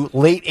to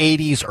late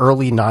 80s,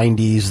 early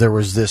 90s. There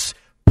was this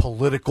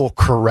political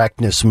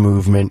correctness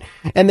movement.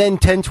 And then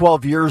 10,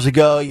 12 years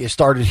ago, you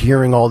started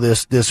hearing all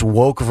this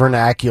woke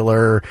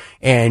vernacular.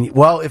 And,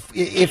 well,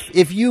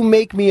 if you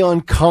make me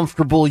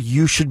uncomfortable,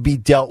 you should be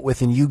dealt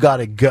with and you got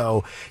to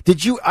go.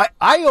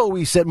 I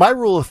always said, my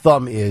rule of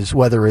thumb is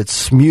whether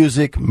it's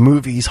music,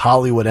 movies,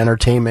 Hollywood,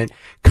 entertainment,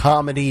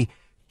 comedy,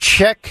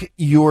 check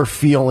your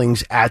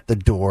feelings at the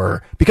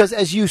door, because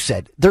as you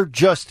said, they're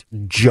just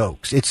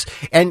jokes.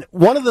 And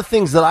one of the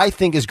things that I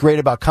think is great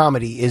about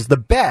comedy is the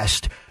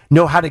best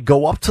know how to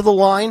go up to the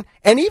line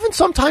and even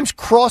sometimes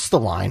cross the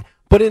line.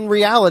 But in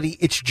reality,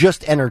 it's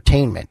just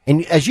entertainment.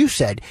 And as you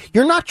said,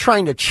 you're not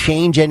trying to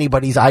change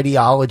anybody's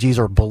ideologies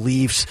or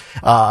beliefs,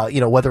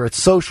 whether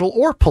it's social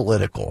or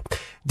political.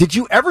 Did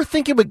you ever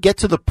think it would get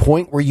to the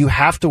point where you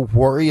have to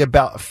worry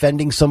about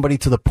offending somebody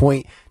to the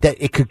point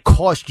that it could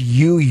cost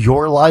you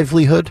your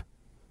livelihood?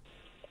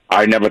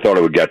 I never thought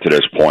it would get to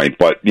this point,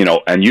 but, you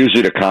know, and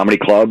usually the comedy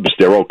clubs,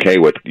 they're okay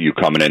with you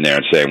coming in there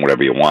and saying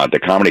whatever you want. The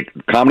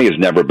comedy has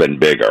never been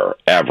bigger,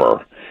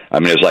 ever. I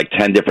mean, there's like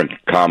 10 different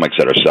comics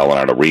that are selling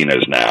out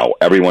arenas now.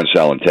 Everyone's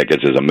selling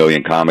tickets. There's 1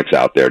 million comics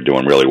out there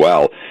doing really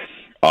well.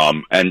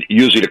 And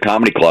usually the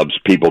comedy clubs,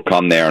 people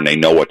come there and they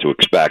know what to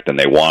expect, and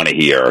they want to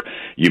hear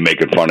you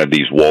making fun of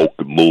these woke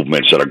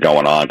movements that are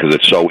going on, because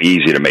it's so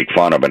easy to make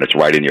fun of and it's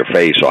right in your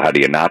face, so how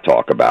do you not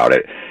talk about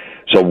it?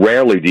 So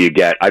rarely do you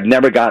get, I've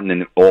never gotten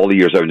in all the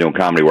years I've been doing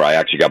comedy where I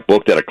actually got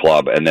booked at a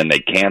club and then they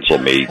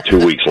canceled me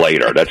 2 weeks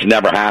later. That's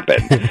never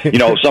happened. You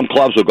know, some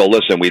clubs will go,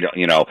 listen, we don't,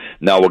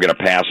 no, we're going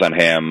to pass on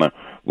him.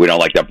 We don't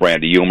like that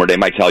brand of humor. They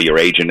might tell your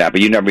agent that,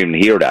 but you never even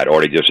hear that. Or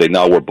they just say,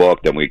 no, we're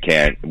booked and we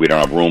don't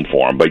have room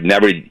for him. But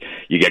never,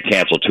 you get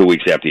canceled 2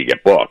 weeks after you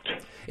get booked.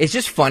 It's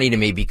just funny to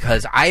me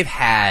because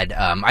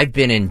I've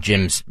been in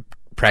Jim's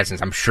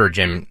presence. I'm sure,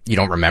 Jim, you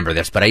don't remember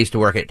this, but I used to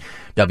work at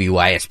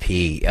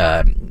WISP,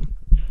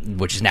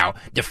 which is now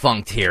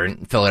defunct here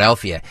in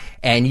Philadelphia,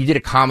 and you did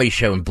a comedy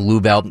show in Blue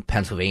Belt,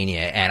 Pennsylvania,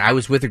 and I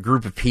was with a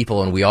group of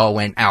people, and we all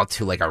went out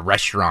to like a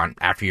restaurant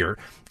after your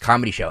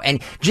comedy show,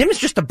 and Jim is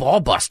just a ball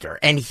buster,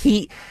 and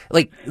the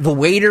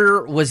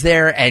waiter was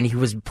there, and he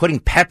was putting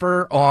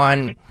pepper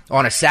on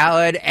a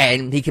salad,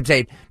 and he kept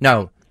saying,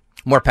 no,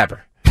 more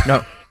pepper,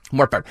 no,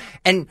 more pepper,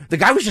 and the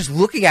guy was just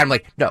looking at him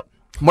like, no,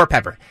 more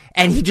pepper.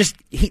 And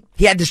he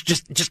had this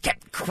just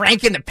kept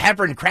cranking the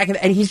pepper and cranking,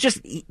 and he's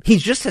just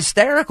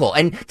hysterical.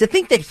 And to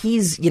think that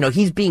he's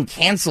being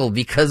canceled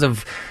because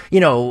of,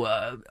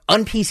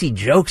 un-PC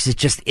jokes,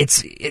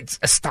 it's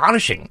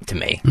astonishing to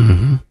me.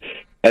 Mm-hmm.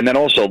 And then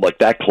also, like,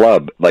 that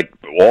club, like,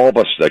 all of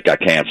us that got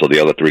canceled, the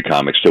other 3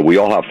 comics, too, we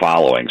all have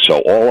followings.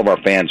 So all of our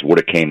fans would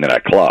have came to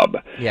that club.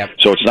 Yep.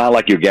 So it's not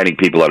like you're getting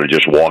people that are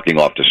just walking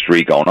off the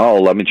street going,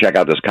 oh, let me check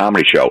out this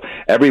comedy show.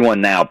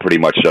 Everyone now pretty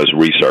much does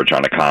research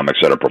on the comics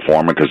that are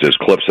performing because there's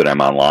clips of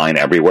them online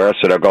everywhere.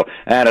 So they'll go,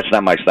 that's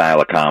not my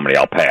style of comedy.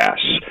 I'll pass.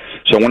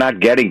 So we're not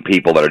getting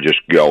people that are just,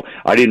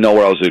 I didn't know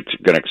what I was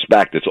going to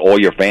expect. It's all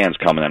your fans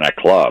coming in that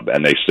club,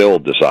 and they still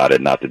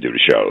decided not to do the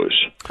shows.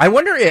 I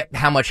wonder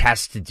how much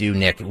has to do,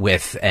 Nick,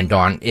 with, and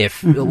Dawn,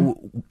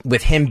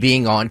 with him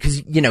being on,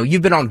 because,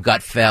 you've been on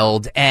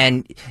Gutfeld,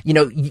 and,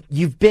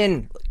 you've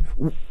been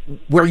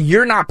where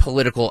you're not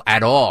political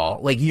at all.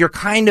 Like, you're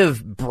kind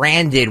of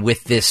branded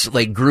with this,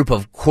 like, group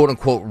of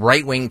quote-unquote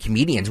right-wing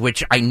comedians,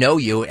 which I know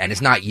you, and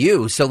it's not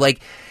you. So,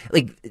 like,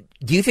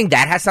 do you think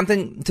that has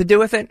something to do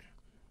with it?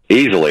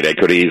 Easily, they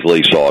could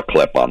easily saw a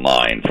clip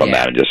online from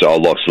that and just,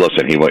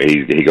 listen, he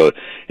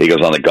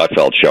goes on the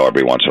Gutfeld show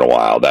every once in a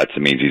while. That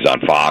means he's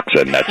on Fox,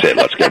 and that's it.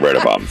 Let's get rid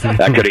of him.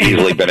 That could have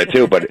easily been it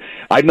too. But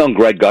I've known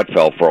Greg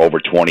Gutfeld for over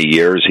 20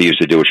 years. He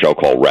used to do a show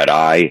called Red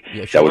Eye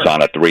that was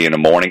on at 3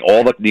 a.m.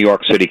 All the New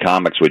York City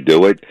comics would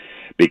do it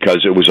because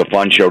it was a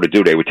fun show to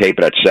do. They would tape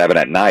it at 7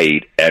 at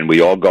night, and we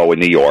all go in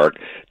New York,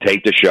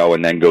 tape the show,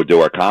 and then go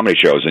do our comedy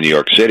shows in New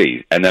York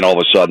City. And then all of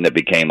a sudden it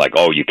became like,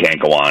 oh, you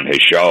can't go on his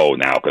show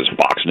now because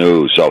Fox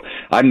News. So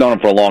I've known him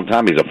for a long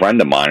time. He's a friend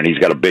of mine, and he's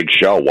got a big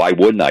show. Why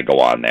wouldn't I go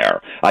on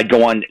there? I'd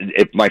go on,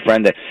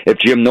 if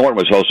Jim Norton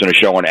was hosting a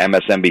show on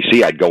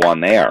MSNBC, I'd go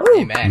on there.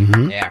 Amen.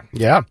 Mm-hmm.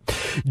 Yeah.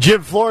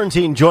 Jim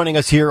Florentine joining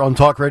us here on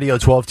Talk Radio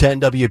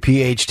 1210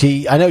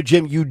 WPHT. I know,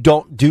 Jim, you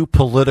don't do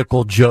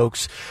political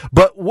jokes,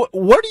 but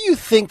what do you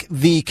think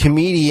the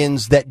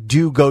comedians that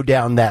do go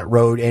down that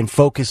road and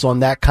focus on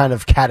that kind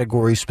of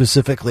category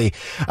specifically.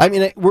 I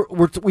mean,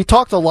 we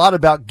talked a lot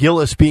about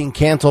Gillis being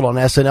canceled on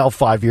SNL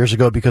 5 years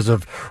ago because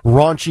of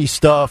raunchy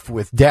stuff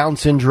with Down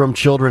syndrome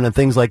children and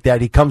things like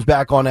that. He comes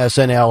back on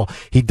SNL.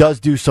 He does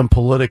do some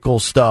political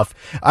stuff.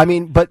 I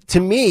mean, but to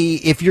me,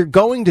 if you're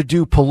going to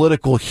do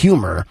political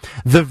humor,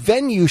 the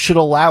venue should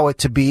allow it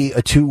to be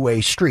a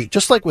two-way street.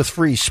 Just like with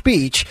free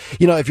speech,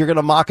 you know, if you're going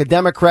to mock a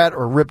Democrat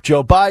or rip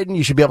Joe Biden,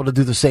 you should be able to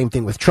do the same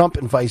thing with Trump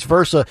and vice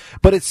versa.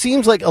 But it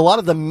seems like a lot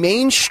of the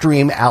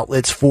mainstream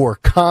outlets for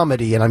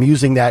comedy, and I'm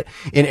using that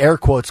in air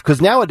quotes,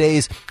 because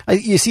nowadays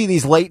you see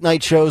these late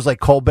night shows like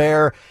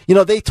Colbert, you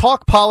know, they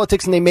talk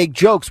politics and they make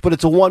jokes, but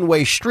it's a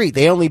one-way street.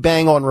 They only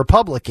bang on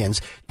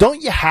Republicans.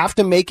 Don't you have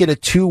to make it a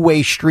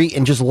two-way street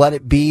and just let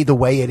it be the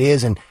way it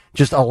is and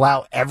just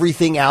allow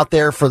everything out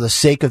there for the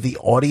sake of the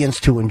audience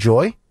to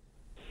enjoy?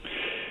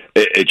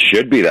 It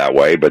should be that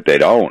way, but they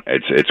don't.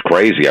 It's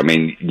crazy. I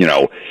mean, you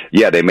know,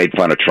 yeah, they made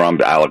fun of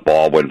Trump, Alec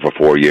Baldwin for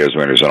 4 years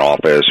when he was in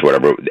office,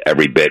 whatever.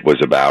 Every bit was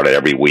about it.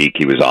 Every week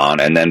he was on.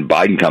 And then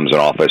Biden comes in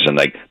office and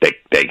they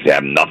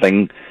have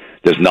nothing.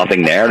 There's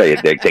nothing there.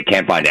 They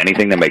can't find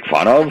anything to make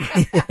fun of.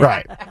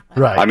 Right.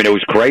 I mean, it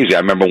was crazy. I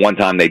remember one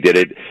time they did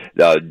it.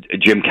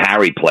 Jim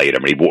Carrey played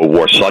him, and he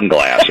wore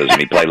sunglasses, and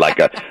he played like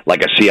a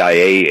CIA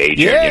agent,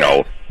 yeah. You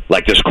know.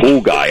 Like this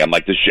cool guy. I'm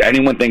like, does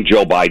anyone think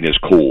Joe Biden is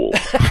cool?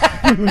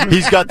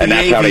 He's got the and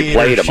that's how they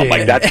played him. I'm like,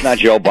 shit. that's not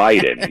Joe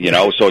Biden, you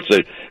know. So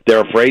they're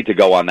afraid to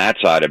go on that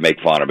side and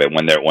make fun of it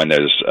when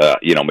there's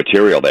you know,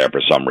 material there for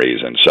some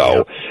reason.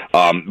 So,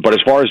 but as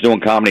far as doing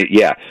comedy,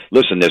 yeah.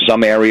 Listen, there's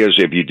some areas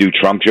if you do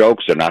Trump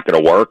jokes, they're not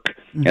going to work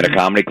in a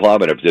comedy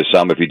club, and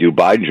if you do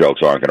Biden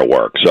jokes, aren't going to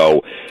work.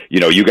 So,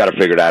 you know, you got to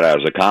figure that out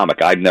as a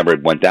comic. I've never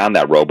went down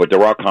that road, but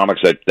there are comics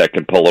that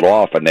can pull it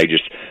off, and they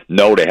just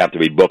know they have to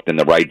be booked in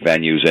the right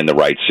venues in the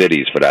right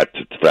cities for that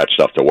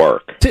stuff to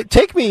work.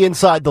 Take me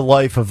inside the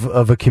life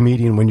of a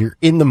comedian when you're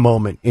in the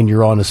moment and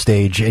you're on a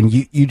stage, and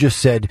you just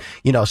said,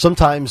 you know,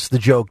 sometimes the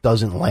joke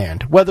doesn't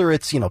land, whether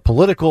it's, you know,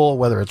 political,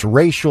 whether it's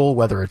racial,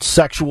 whether it's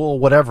sexual,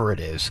 whatever it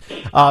is.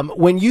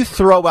 When you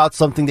throw out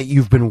something that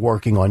you've been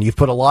working on, you've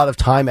put a lot of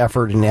time,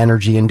 effort, and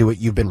energy into it,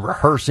 you've been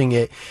rehearsing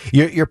it,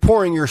 you're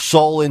pouring your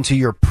soul into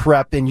your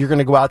prep, and you're going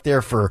to go out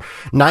there for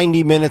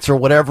 90 minutes or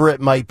whatever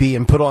it might be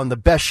and put on the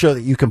best show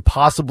that you can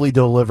possibly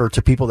deliver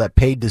to people that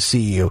paid to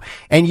see you,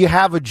 and you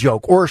have a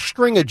joke or a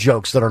string of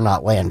jokes that are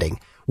not landing.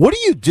 What do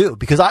you do?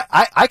 Because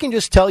I can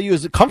just tell you,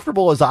 as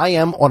comfortable as I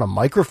am on a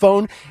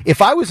microphone,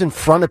 if I was in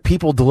front of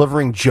people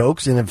delivering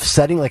jokes in a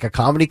setting like a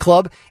comedy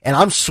club and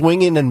I'm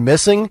swinging and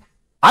missing,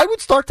 I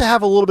would start to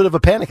have a little bit of a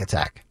panic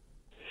attack.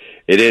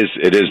 It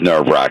is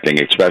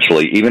nerve-wracking,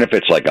 especially even if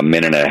it's like a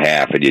minute and a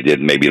half and you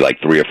did maybe like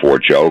 3 or 4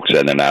 jokes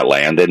and they're not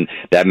landing.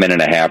 That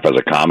minute and a half as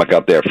a comic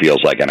up there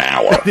feels like an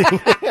hour.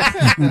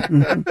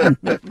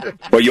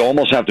 But you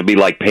almost have to be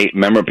like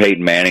remember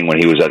Peyton Manning when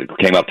he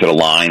came up to the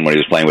line when he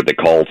was playing with the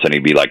Colts, and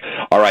he'd be like,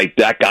 all right,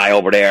 that guy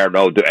over there,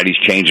 no, and he's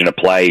changing a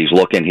play. He's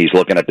looking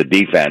at the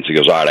defense. He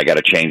goes, all right, I got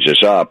to change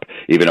this up,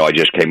 even though I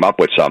just came up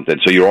with something.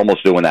 So you're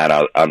almost doing that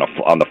on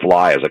the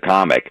fly as a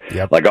comic.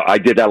 Yep. Like I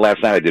did that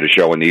last night. I did a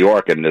show in New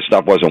York, and this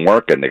stuff wasn't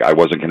working. I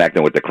wasn't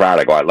connecting with the crowd.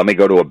 I go, all right, let me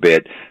go to a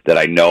bit that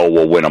I know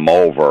will win them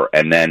over,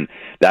 and then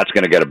that's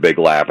going to get a big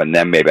laugh, and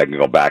then maybe I can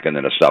go back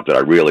into the stuff that I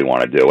really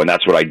want to do. And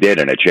that's what I did,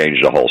 and it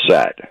changed the whole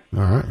set.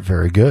 All right,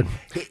 very good.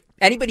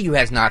 Anybody who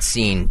has not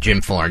seen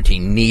Jim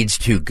Florentine needs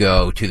to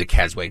go to the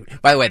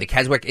Keswick. By the way, the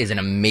Keswick is an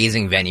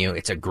amazing venue.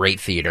 It's a great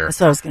theater. That's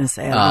what I was going to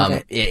say. I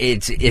love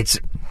it.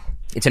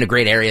 It's in a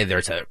great area.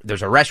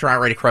 There's a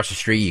restaurant right across the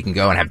street. You can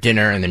go and have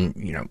dinner and then,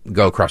 you know,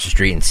 go across the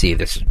street and see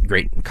this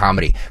great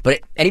comedy. But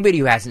anybody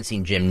who hasn't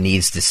seen Jim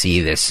needs to see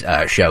this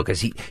show,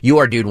 because you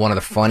are, dude, one of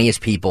the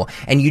funniest people.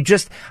 And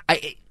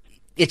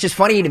it's just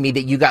funny to me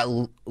that you got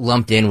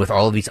lumped in with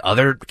all of these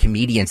other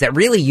comedians that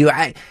really you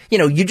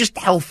just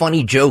tell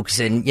funny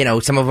jokes, and, you know,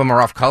 some of them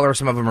are off color,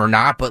 some of them are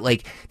not, but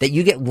like that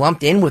you get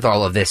lumped in with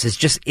all of this is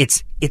just,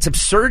 it's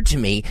absurd to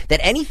me that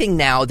anything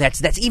now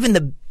that's even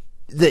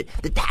the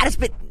tattest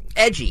bit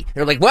edgy.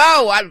 They're like,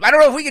 whoa, I don't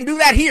know if we can do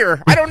that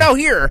here. I don't know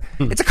here.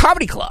 It's a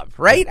comedy club,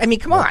 right? I mean,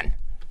 come on.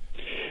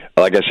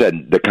 Like I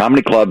said, the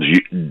comedy clubs,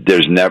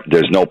 there's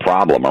no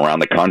problem around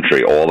the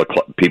country. All the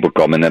people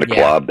come into the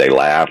club, they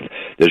laugh.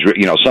 There's,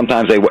 you know,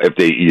 sometimes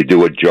you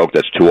do a joke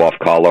that's too off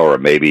color or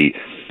maybe,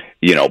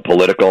 you know,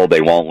 political,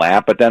 they won't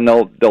laugh, but then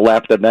they'll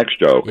laugh at the next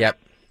joke.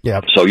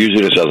 Yep. So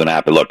usually this doesn't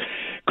happen. Look,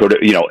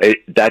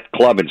 that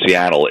club in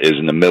Seattle is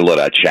in the middle of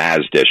that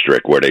Chaz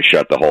district where they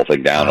shut the whole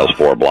thing down, those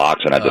 4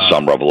 blocks, and had the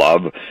Summer of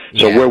Love.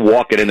 So we're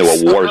walking into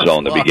a war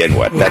zone to begin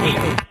with.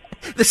 That's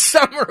the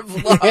Summer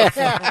of Love.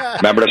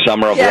 Remember the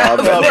Summer of Love?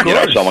 And, you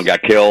know, someone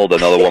got killed,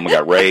 another woman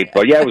got raped.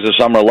 But yeah, it was the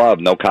Summer of Love,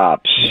 no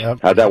cops. Yep.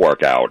 How'd that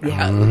work out?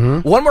 Yeah.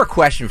 Mm-hmm. One more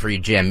question for you,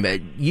 Jim.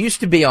 You used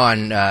to be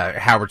on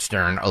Howard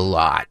Stern a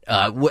lot.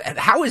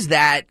 How is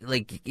that,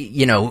 like,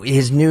 you know,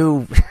 his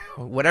new,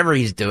 whatever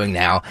he's doing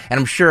now? And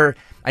I'm sure,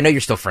 I know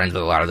you're still friends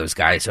with a lot of those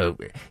guys, so,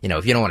 you know,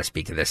 if you don't want to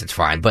speak to this, it's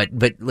fine. But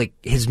like,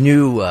 his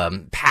new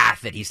path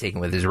path that he's taken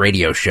with his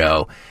radio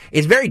show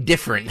is very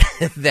different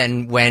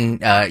than when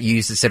you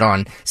used to sit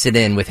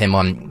in with him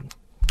on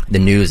the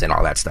news and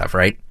all that stuff,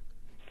 right?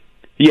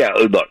 Yeah,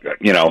 look,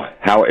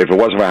 if it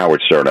wasn't for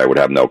Howard Stern, I would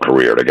have no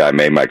career. The guy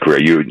made my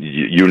career.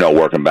 You know,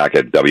 working back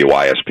at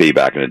WISP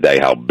back in the day,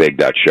 how big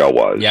that show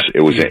was. Yep,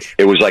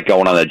 it was like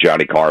going on the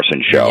Johnny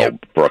Carson show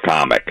for a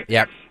comic.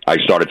 Yep. I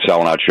started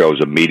selling out shows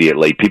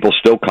immediately. People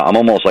still come. I'm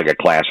almost like a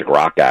classic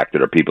rock actor.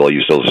 There are people who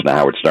used to listen to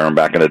Howard Stern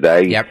back in the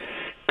day. Yep.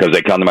 Because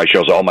they come to my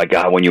shows, oh my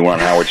God, when you were on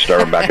Howard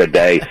Stern back in the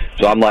day.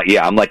 So I'm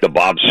like the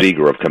Bob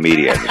Seger of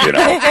comedians,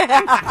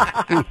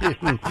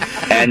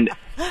 And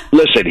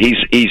listen,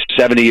 he's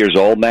 70 years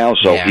old now,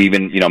 so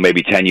even,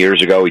 maybe 10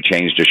 years ago he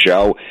changed the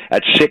show.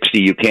 At 60,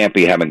 you can't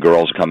be having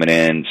girls coming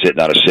in, sitting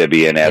on a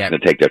Sybian, asking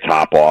to take their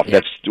top off.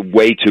 That's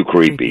way too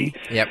creepy.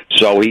 Yep.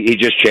 So he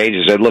just changed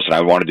and said, listen,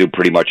 I want to do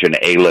pretty much an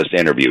A-list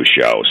interview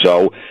show.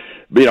 So,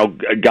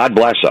 God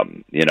bless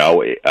him,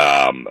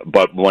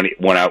 but when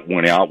I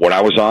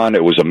was on,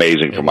 it was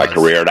amazing for my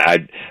career,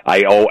 and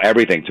I owe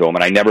everything to him,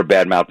 and I never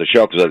badmouth the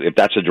show, because if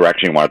that's the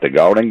direction you want it to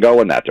go, then go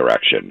in that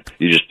direction.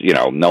 You just,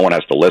 no one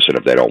has to listen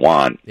if they don't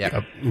want.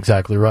 Yeah,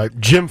 exactly right.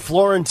 Jim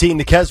Florentine,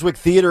 the Keswick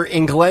Theater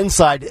in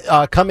Glenside,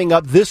 coming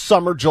up this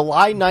summer,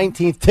 July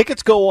 19th.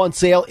 Tickets go on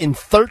sale in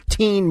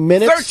 13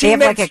 minutes. They have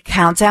like a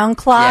countdown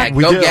clock. Yeah,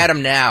 go get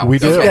them now. We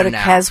do. Go to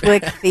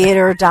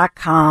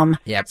KeswickTheater.com.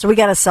 Yep. So we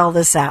got to sell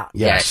this out.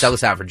 Yeah, sell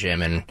this out for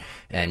Jim and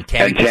Tammy.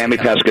 And Tammy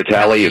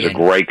Pescatelli is a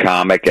great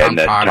comic, and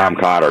Tom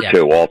Cotter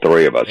too. All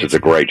three of us. It's a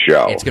great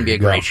show. It's going to be a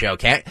great show.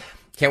 Can't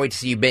wait to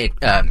see you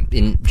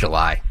in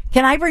July.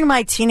 Can I bring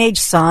my teenage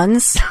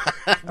sons?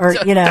 Or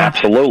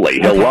Absolutely,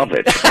 he'll love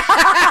it.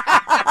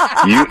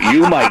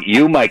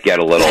 you might get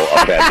a little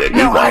offended.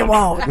 No, I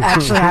won't.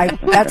 Actually,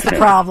 that's the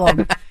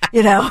problem.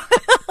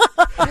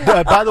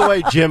 By the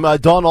way, Jim,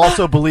 Dawn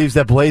also believes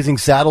that Blazing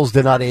Saddles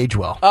did not age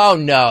well. Oh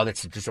no,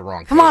 that's just a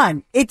wrong. Come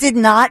on, it did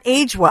not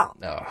age well.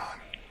 No.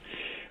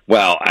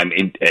 Well, I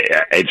mean,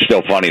 it's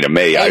still funny to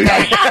me. Amen.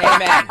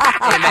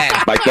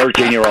 My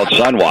 13-year-old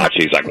son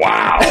watched. He's like,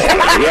 "Wow,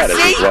 yeah,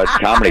 this is what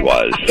comedy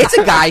was." It's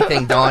a guy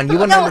thing, Dawn. You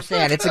wouldn't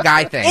understand. It's a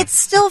guy thing. It's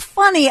still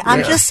funny.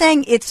 I'm just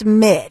saying it's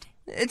mid.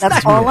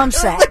 That's all I'm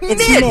saying.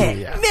 It's mid.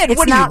 Yeah. Mid.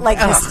 It's not like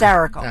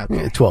hysterical.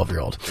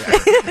 12-year-old.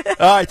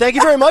 All right, thank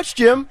you very much,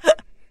 Jim.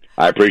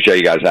 I appreciate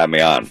you guys having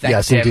me on.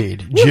 Yes,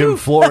 indeed. Jim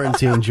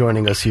Florentine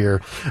joining us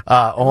here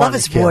on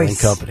his Scaling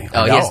voice. Company.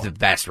 Oh, he has the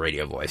best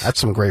radio voice. That's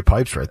some great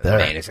pipes right there.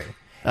 Amazing.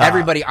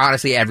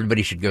 Honestly,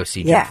 everybody should go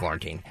see Jim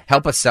Florentine.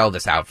 Help us sell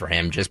this out for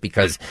him just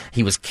because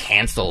he was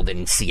canceled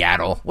in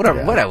Seattle. What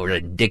a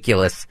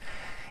ridiculous...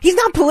 He's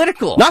not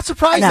political. Not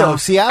surprised, though.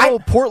 Seattle,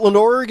 Portland,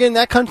 Oregon,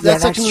 that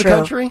section of the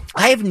country.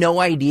 I have no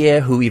idea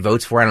who he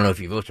votes for. I don't know if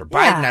he votes for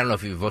Biden. I don't know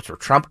if he votes for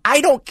Trump.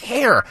 I don't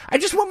care. I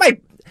just want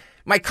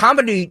my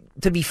comedy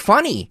to be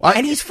funny,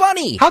 and he's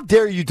funny. How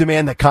dare you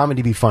demand that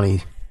comedy be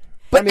funny?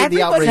 But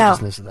the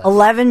outrageousness of that.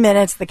 11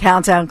 minutes, the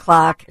countdown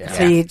clock, Yeah.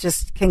 so you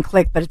just can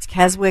click, but it's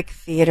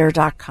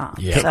KeswickTheater.com.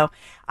 Yeah. So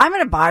I'm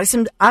going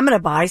to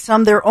buy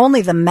some. They're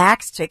only the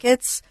max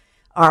tickets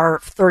are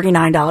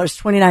 $39,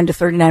 $29 to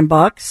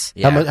 $39.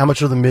 Yeah. How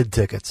much are the mid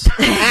tickets?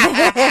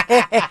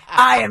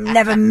 I am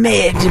never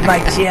mid, my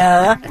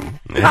dear.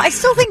 I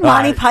still think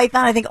Monty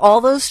Python, I think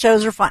all those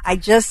shows are fun.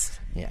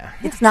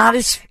 It's not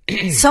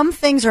some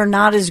things are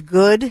not as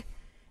good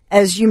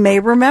as you may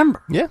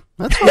remember. Yeah,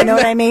 that's fine. You know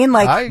what I mean?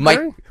 Like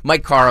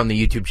Mike Carr on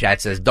the YouTube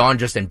chat says, Dawn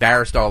just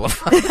embarrassed all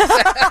of us.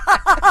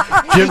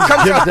 Jim's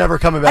never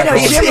coming back. I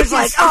know, Jim was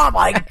like, oh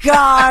my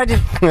God.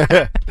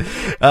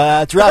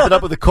 To wrap it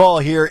up with a call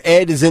here,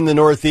 Ed is in the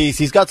Northeast.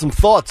 He's got some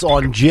thoughts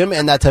on Jim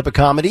and that type of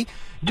comedy.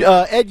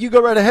 Ed, you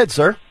go right ahead,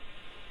 sir.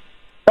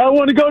 I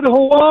want to go to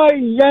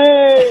Hawaii.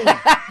 Yay!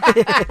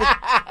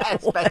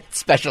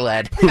 Special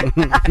Ed.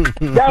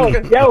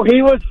 Yo,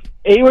 he was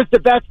the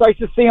best. I used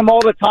to see him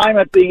all the time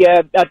at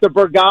the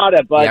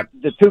Borgata, but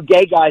the two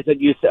gay guys that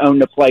used to own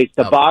the place,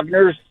 the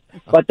Wagners,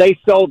 but they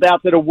sold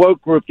out to the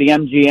woke group, the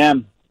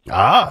MGM.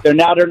 They're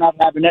not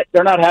having it.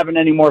 They're not having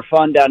any more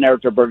fun down there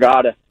at the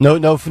Borgata.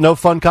 No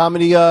fun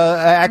comedy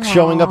acts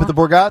showing up at the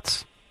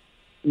Borgats.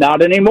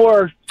 Not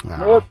anymore.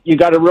 Nope. You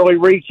got to really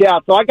reach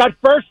out. So I got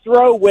first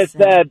row with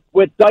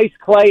Dice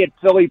Clay at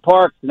Philly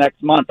Park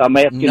next month. I'm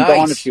asking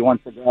Dawn if she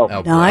wants to go.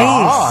 Oh,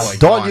 nice.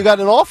 Dawn, you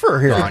got an offer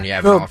here. Dawn, you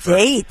have an offer.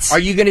 Date. Are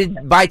you going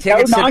to buy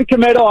tickets? No,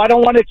 non-committal. I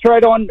don't want to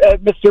tread on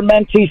Mr.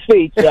 Mentie's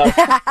feet. So.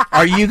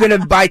 Are you going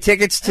to buy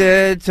tickets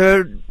to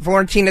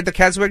Florentine at the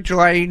Keswick,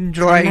 July?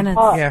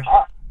 Yeah.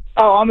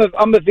 I'm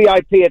a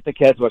VIP at the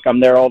Keswick. I'm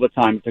there all the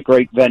time. It's a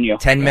great venue.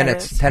 10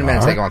 minutes. 10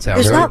 minutes they go on sale.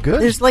 There's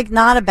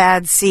not a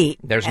bad seat.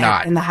 There's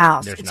not in the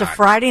house. It's a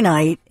Friday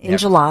night in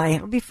July.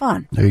 It'll be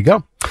fun. There you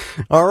go.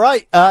 All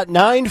right,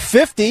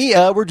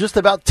 9:50. We're just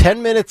about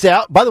 10 minutes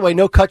out. By the way,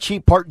 no cut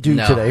sheet part due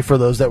today for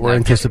those that were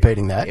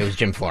anticipating that. It was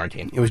Jim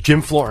Florentine. It was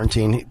Jim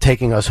Florentine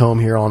taking us home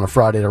here on a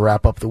Friday to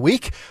wrap up the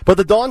week. But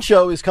the Dawn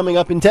Show is coming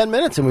up in 10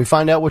 minutes, and we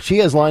find out what she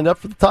has lined up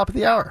for the top of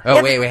the hour.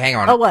 Oh, wait, hang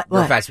on. Oh, what?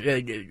 Real fast.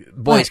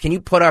 Boys, can you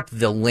put up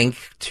the link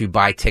to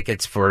buy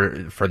tickets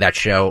for that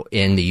show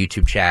in the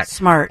YouTube chat?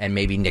 Smart. And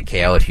maybe Nick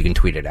Kale, if you can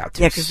tweet it out to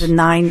us. Yeah, because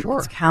the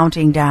it's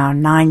counting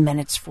down, 9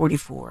 minutes,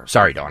 44.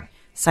 Sorry, Dawn.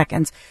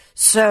 Seconds.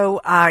 So,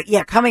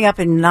 coming up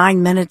in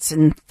 9 minutes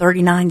and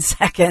 39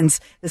 seconds,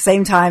 the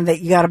same time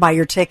that you got to buy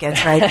your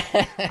tickets, right?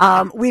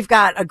 We've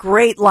got a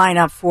great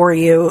lineup for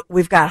you.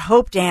 We've got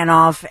Hope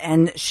Danoff,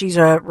 and she's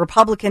a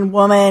Republican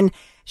woman.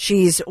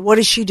 What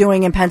is she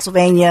doing in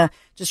Pennsylvania?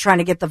 Just trying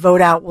to get the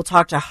vote out. We'll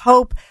talk to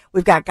Hope.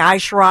 We've got Guy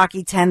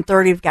Shiraki,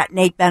 10:30. We've got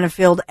Nate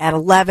Benefield at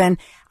 11.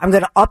 I'm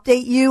going to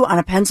update you on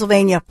a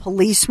Pennsylvania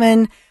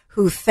policeman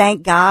who,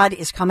 thank God,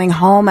 is coming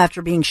home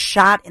after being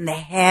shot in the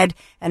head.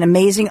 An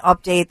amazing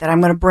update that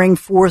I'm going to bring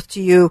forth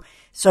to you.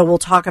 So we'll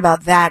talk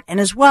about that. And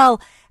as well,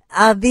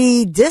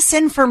 the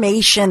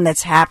disinformation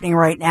that's happening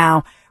right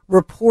now,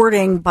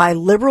 reporting by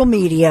liberal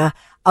media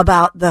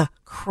about the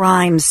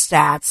crime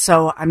stats.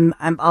 So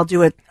I'll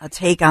do a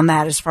take on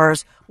that as far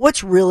as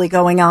what's really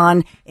going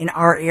on in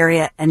our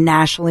area and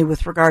nationally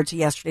with regard to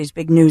yesterday's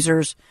big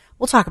newsers.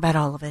 We'll talk about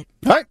all of it.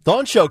 All right,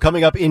 Dawn Show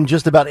coming up in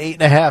just about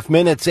 8.5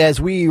 minutes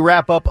as we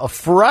wrap up a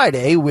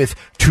Friday with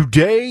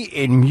Today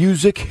in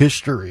Music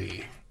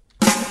History.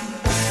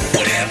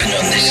 What happened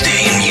on this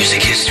day in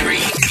music history?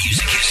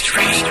 Music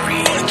history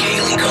on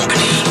Kale and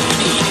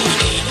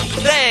Company.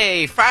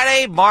 Today,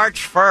 Friday,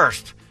 March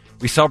 1st,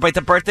 we celebrate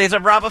the birthdays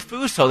of Rob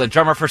Affuso, the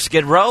drummer for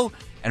Skid Row,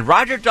 and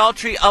Roger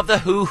Daltrey of The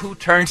Who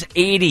turns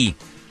 80.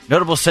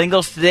 Notable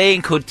singles today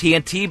include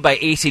TNT by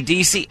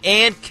AC/DC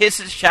and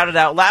Kisses Shouted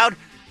Out Loud,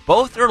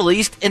 both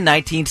released in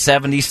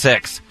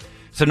 1976.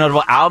 Some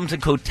notable albums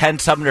include 10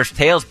 Summoner's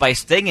Tales by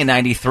Sting in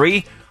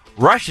 93,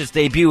 Rush's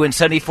debut in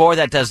 74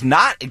 that does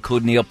not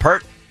include Neil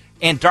Peart,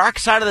 and Dark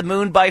Side of the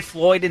Moon by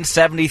Floyd in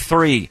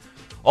 73.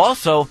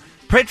 Also,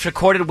 Prince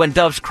recorded When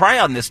Doves Cry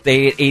on this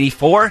day in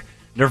 84,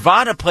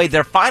 Nirvana played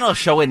their final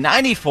show in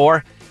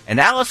 94, and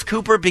Alice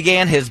Cooper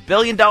began his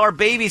Billion Dollar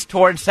Babies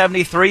tour in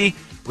 73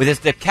 with his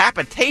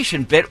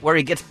decapitation bit where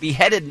he gets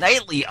beheaded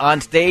nightly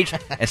on stage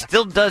and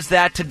still does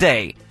that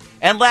today.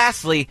 And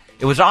lastly,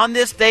 it was on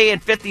this day in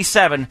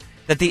 57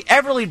 that the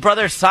Everly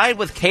Brothers signed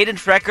with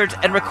Cadence Records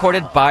and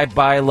recorded Bye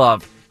Bye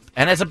Love.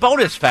 And as a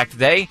bonus fact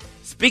today,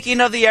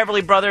 speaking of the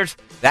Everly Brothers,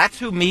 that's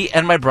who me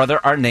and my brother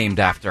are named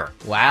after.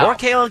 Wow. For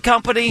Kale and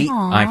Company,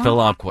 I'm Phil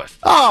Almquist.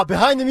 Oh,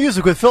 Behind the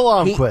Music with Phil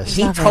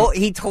Almquist.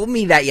 He told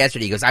me that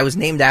yesterday. He goes, I was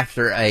named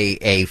after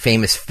a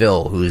famous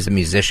Phil who's a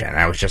musician. And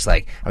I was just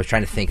like, I was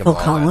trying to think of Phil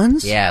all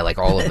Collins? Yeah, like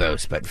all of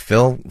those. But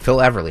Phil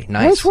Everly.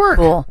 Nice. Nice work.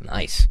 Cool.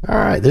 Nice. All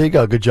right, there you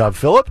go. Good job,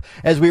 Philip.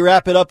 As we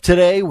wrap it up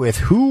today with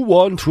Who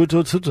Won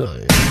Twitter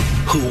Today?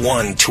 Who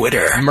won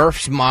Twitter?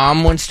 Murph's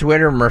mom wins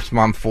Twitter. Murph's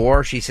mom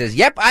 4. She says,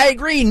 yep, I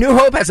agree. New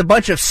Hope has a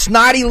bunch of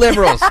snotty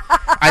liberals.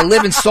 I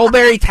live in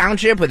Solebury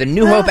Township with a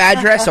New Hope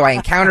address, so I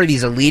encounter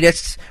these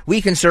elitists.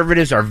 We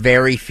conservatives are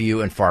very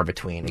few and far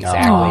between.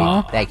 Exactly.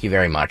 Aww. Thank you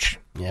very much.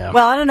 Yeah.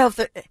 Well, I don't know if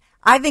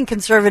I think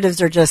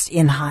conservatives are just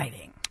in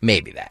hiding.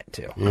 Maybe that,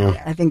 too.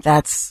 Yeah. I think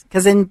that's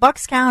because in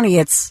Bucks County,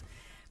 it's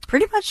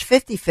pretty much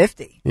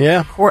 50-50.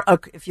 Yeah.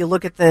 If you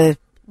look at the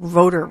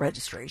voter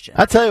registration.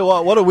 I tell you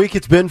what a week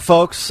it's been,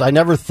 folks. I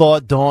never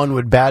thought Dawn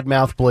would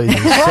badmouth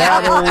Blazing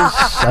Saddles.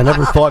 I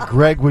never thought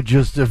Greg would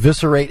just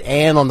eviscerate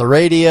Ann on the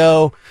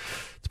radio.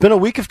 It's been a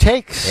week of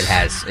takes. It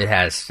has.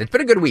 It's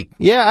been a good week.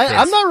 Yeah,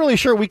 I'm not really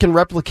sure we can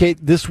replicate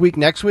this week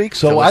next week,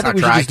 so I think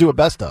we should just do a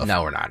best of.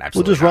 No, we're not.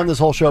 Absolutely We'll just run this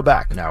whole show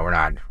back. No, we're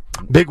not.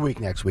 Big week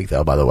next week,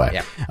 though, by the way.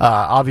 Yep.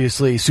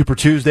 Obviously, Super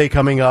Tuesday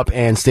coming up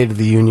and State of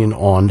the Union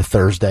on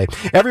Thursday.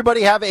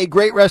 Everybody have a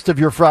great rest of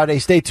your Friday.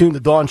 Stay tuned. The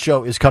Dawn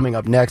Show is coming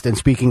up next. And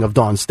speaking of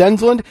Dawn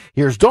Stensland,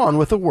 here's Dawn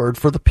with a word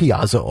for the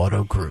Piazza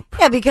Auto Group.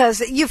 Yeah, because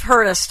you've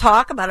heard us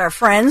talk about our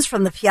friends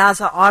from the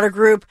Piazza Auto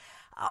Group.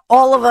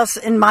 All of us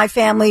in my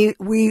family,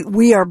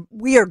 we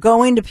are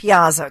going to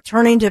Piazza,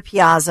 turning to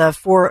Piazza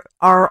for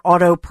our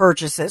auto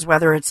purchases,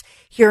 whether it's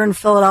here in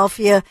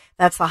Philadelphia.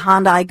 That's the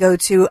Honda I go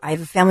to. I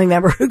have a family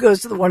member who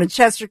goes to the one in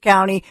Chester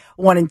County,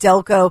 one in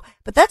Delco.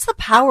 But that's the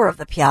power of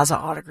the Piazza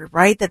Auto Group,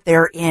 right? That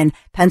they're in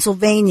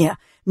Pennsylvania,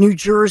 New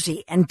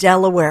Jersey, and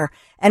Delaware.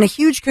 And a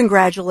huge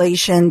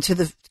congratulations to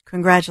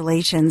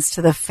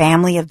the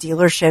family of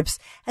dealerships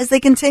as they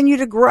continue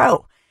to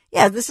grow.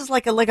 Yeah, this is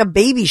like a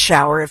baby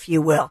shower, if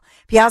you will.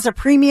 Piazza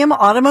Premium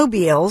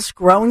Automobiles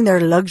growing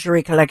their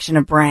luxury collection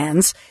of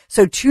brands.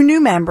 So 2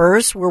 new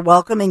members we're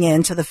welcoming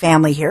into the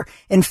family here.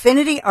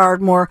 Infiniti,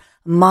 Ardmore,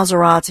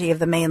 Maserati of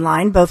the main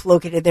line, both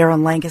located there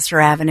on Lancaster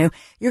Avenue.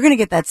 You're going to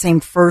get that same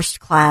first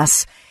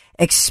class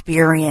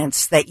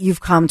experience that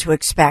you've come to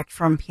expect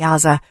from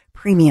Piazza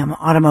Premium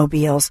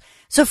Automobiles.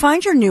 So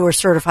find your new or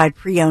certified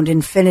pre-owned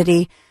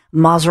Infiniti,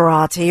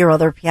 Maserati, or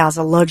other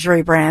Piazza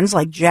luxury brands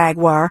like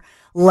Jaguar,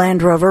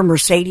 Land Rover,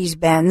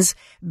 Mercedes-Benz,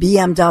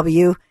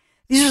 BMW.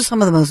 These are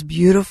some of the most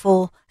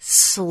beautiful,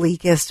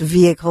 sleekest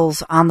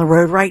vehicles on the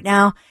road right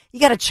now. You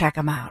got to check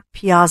them out.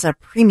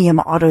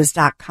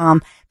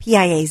 PiazzaPremiumAutos.com,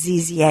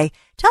 Piazza.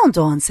 Tell them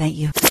Dawn sent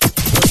you.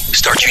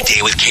 Start your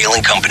day with Kale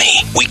and Company.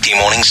 Weekday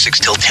mornings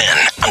 6 till 10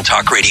 on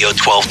Talk Radio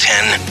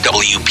 1210,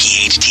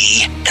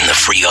 WPHT, and the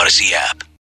free Odyssey app.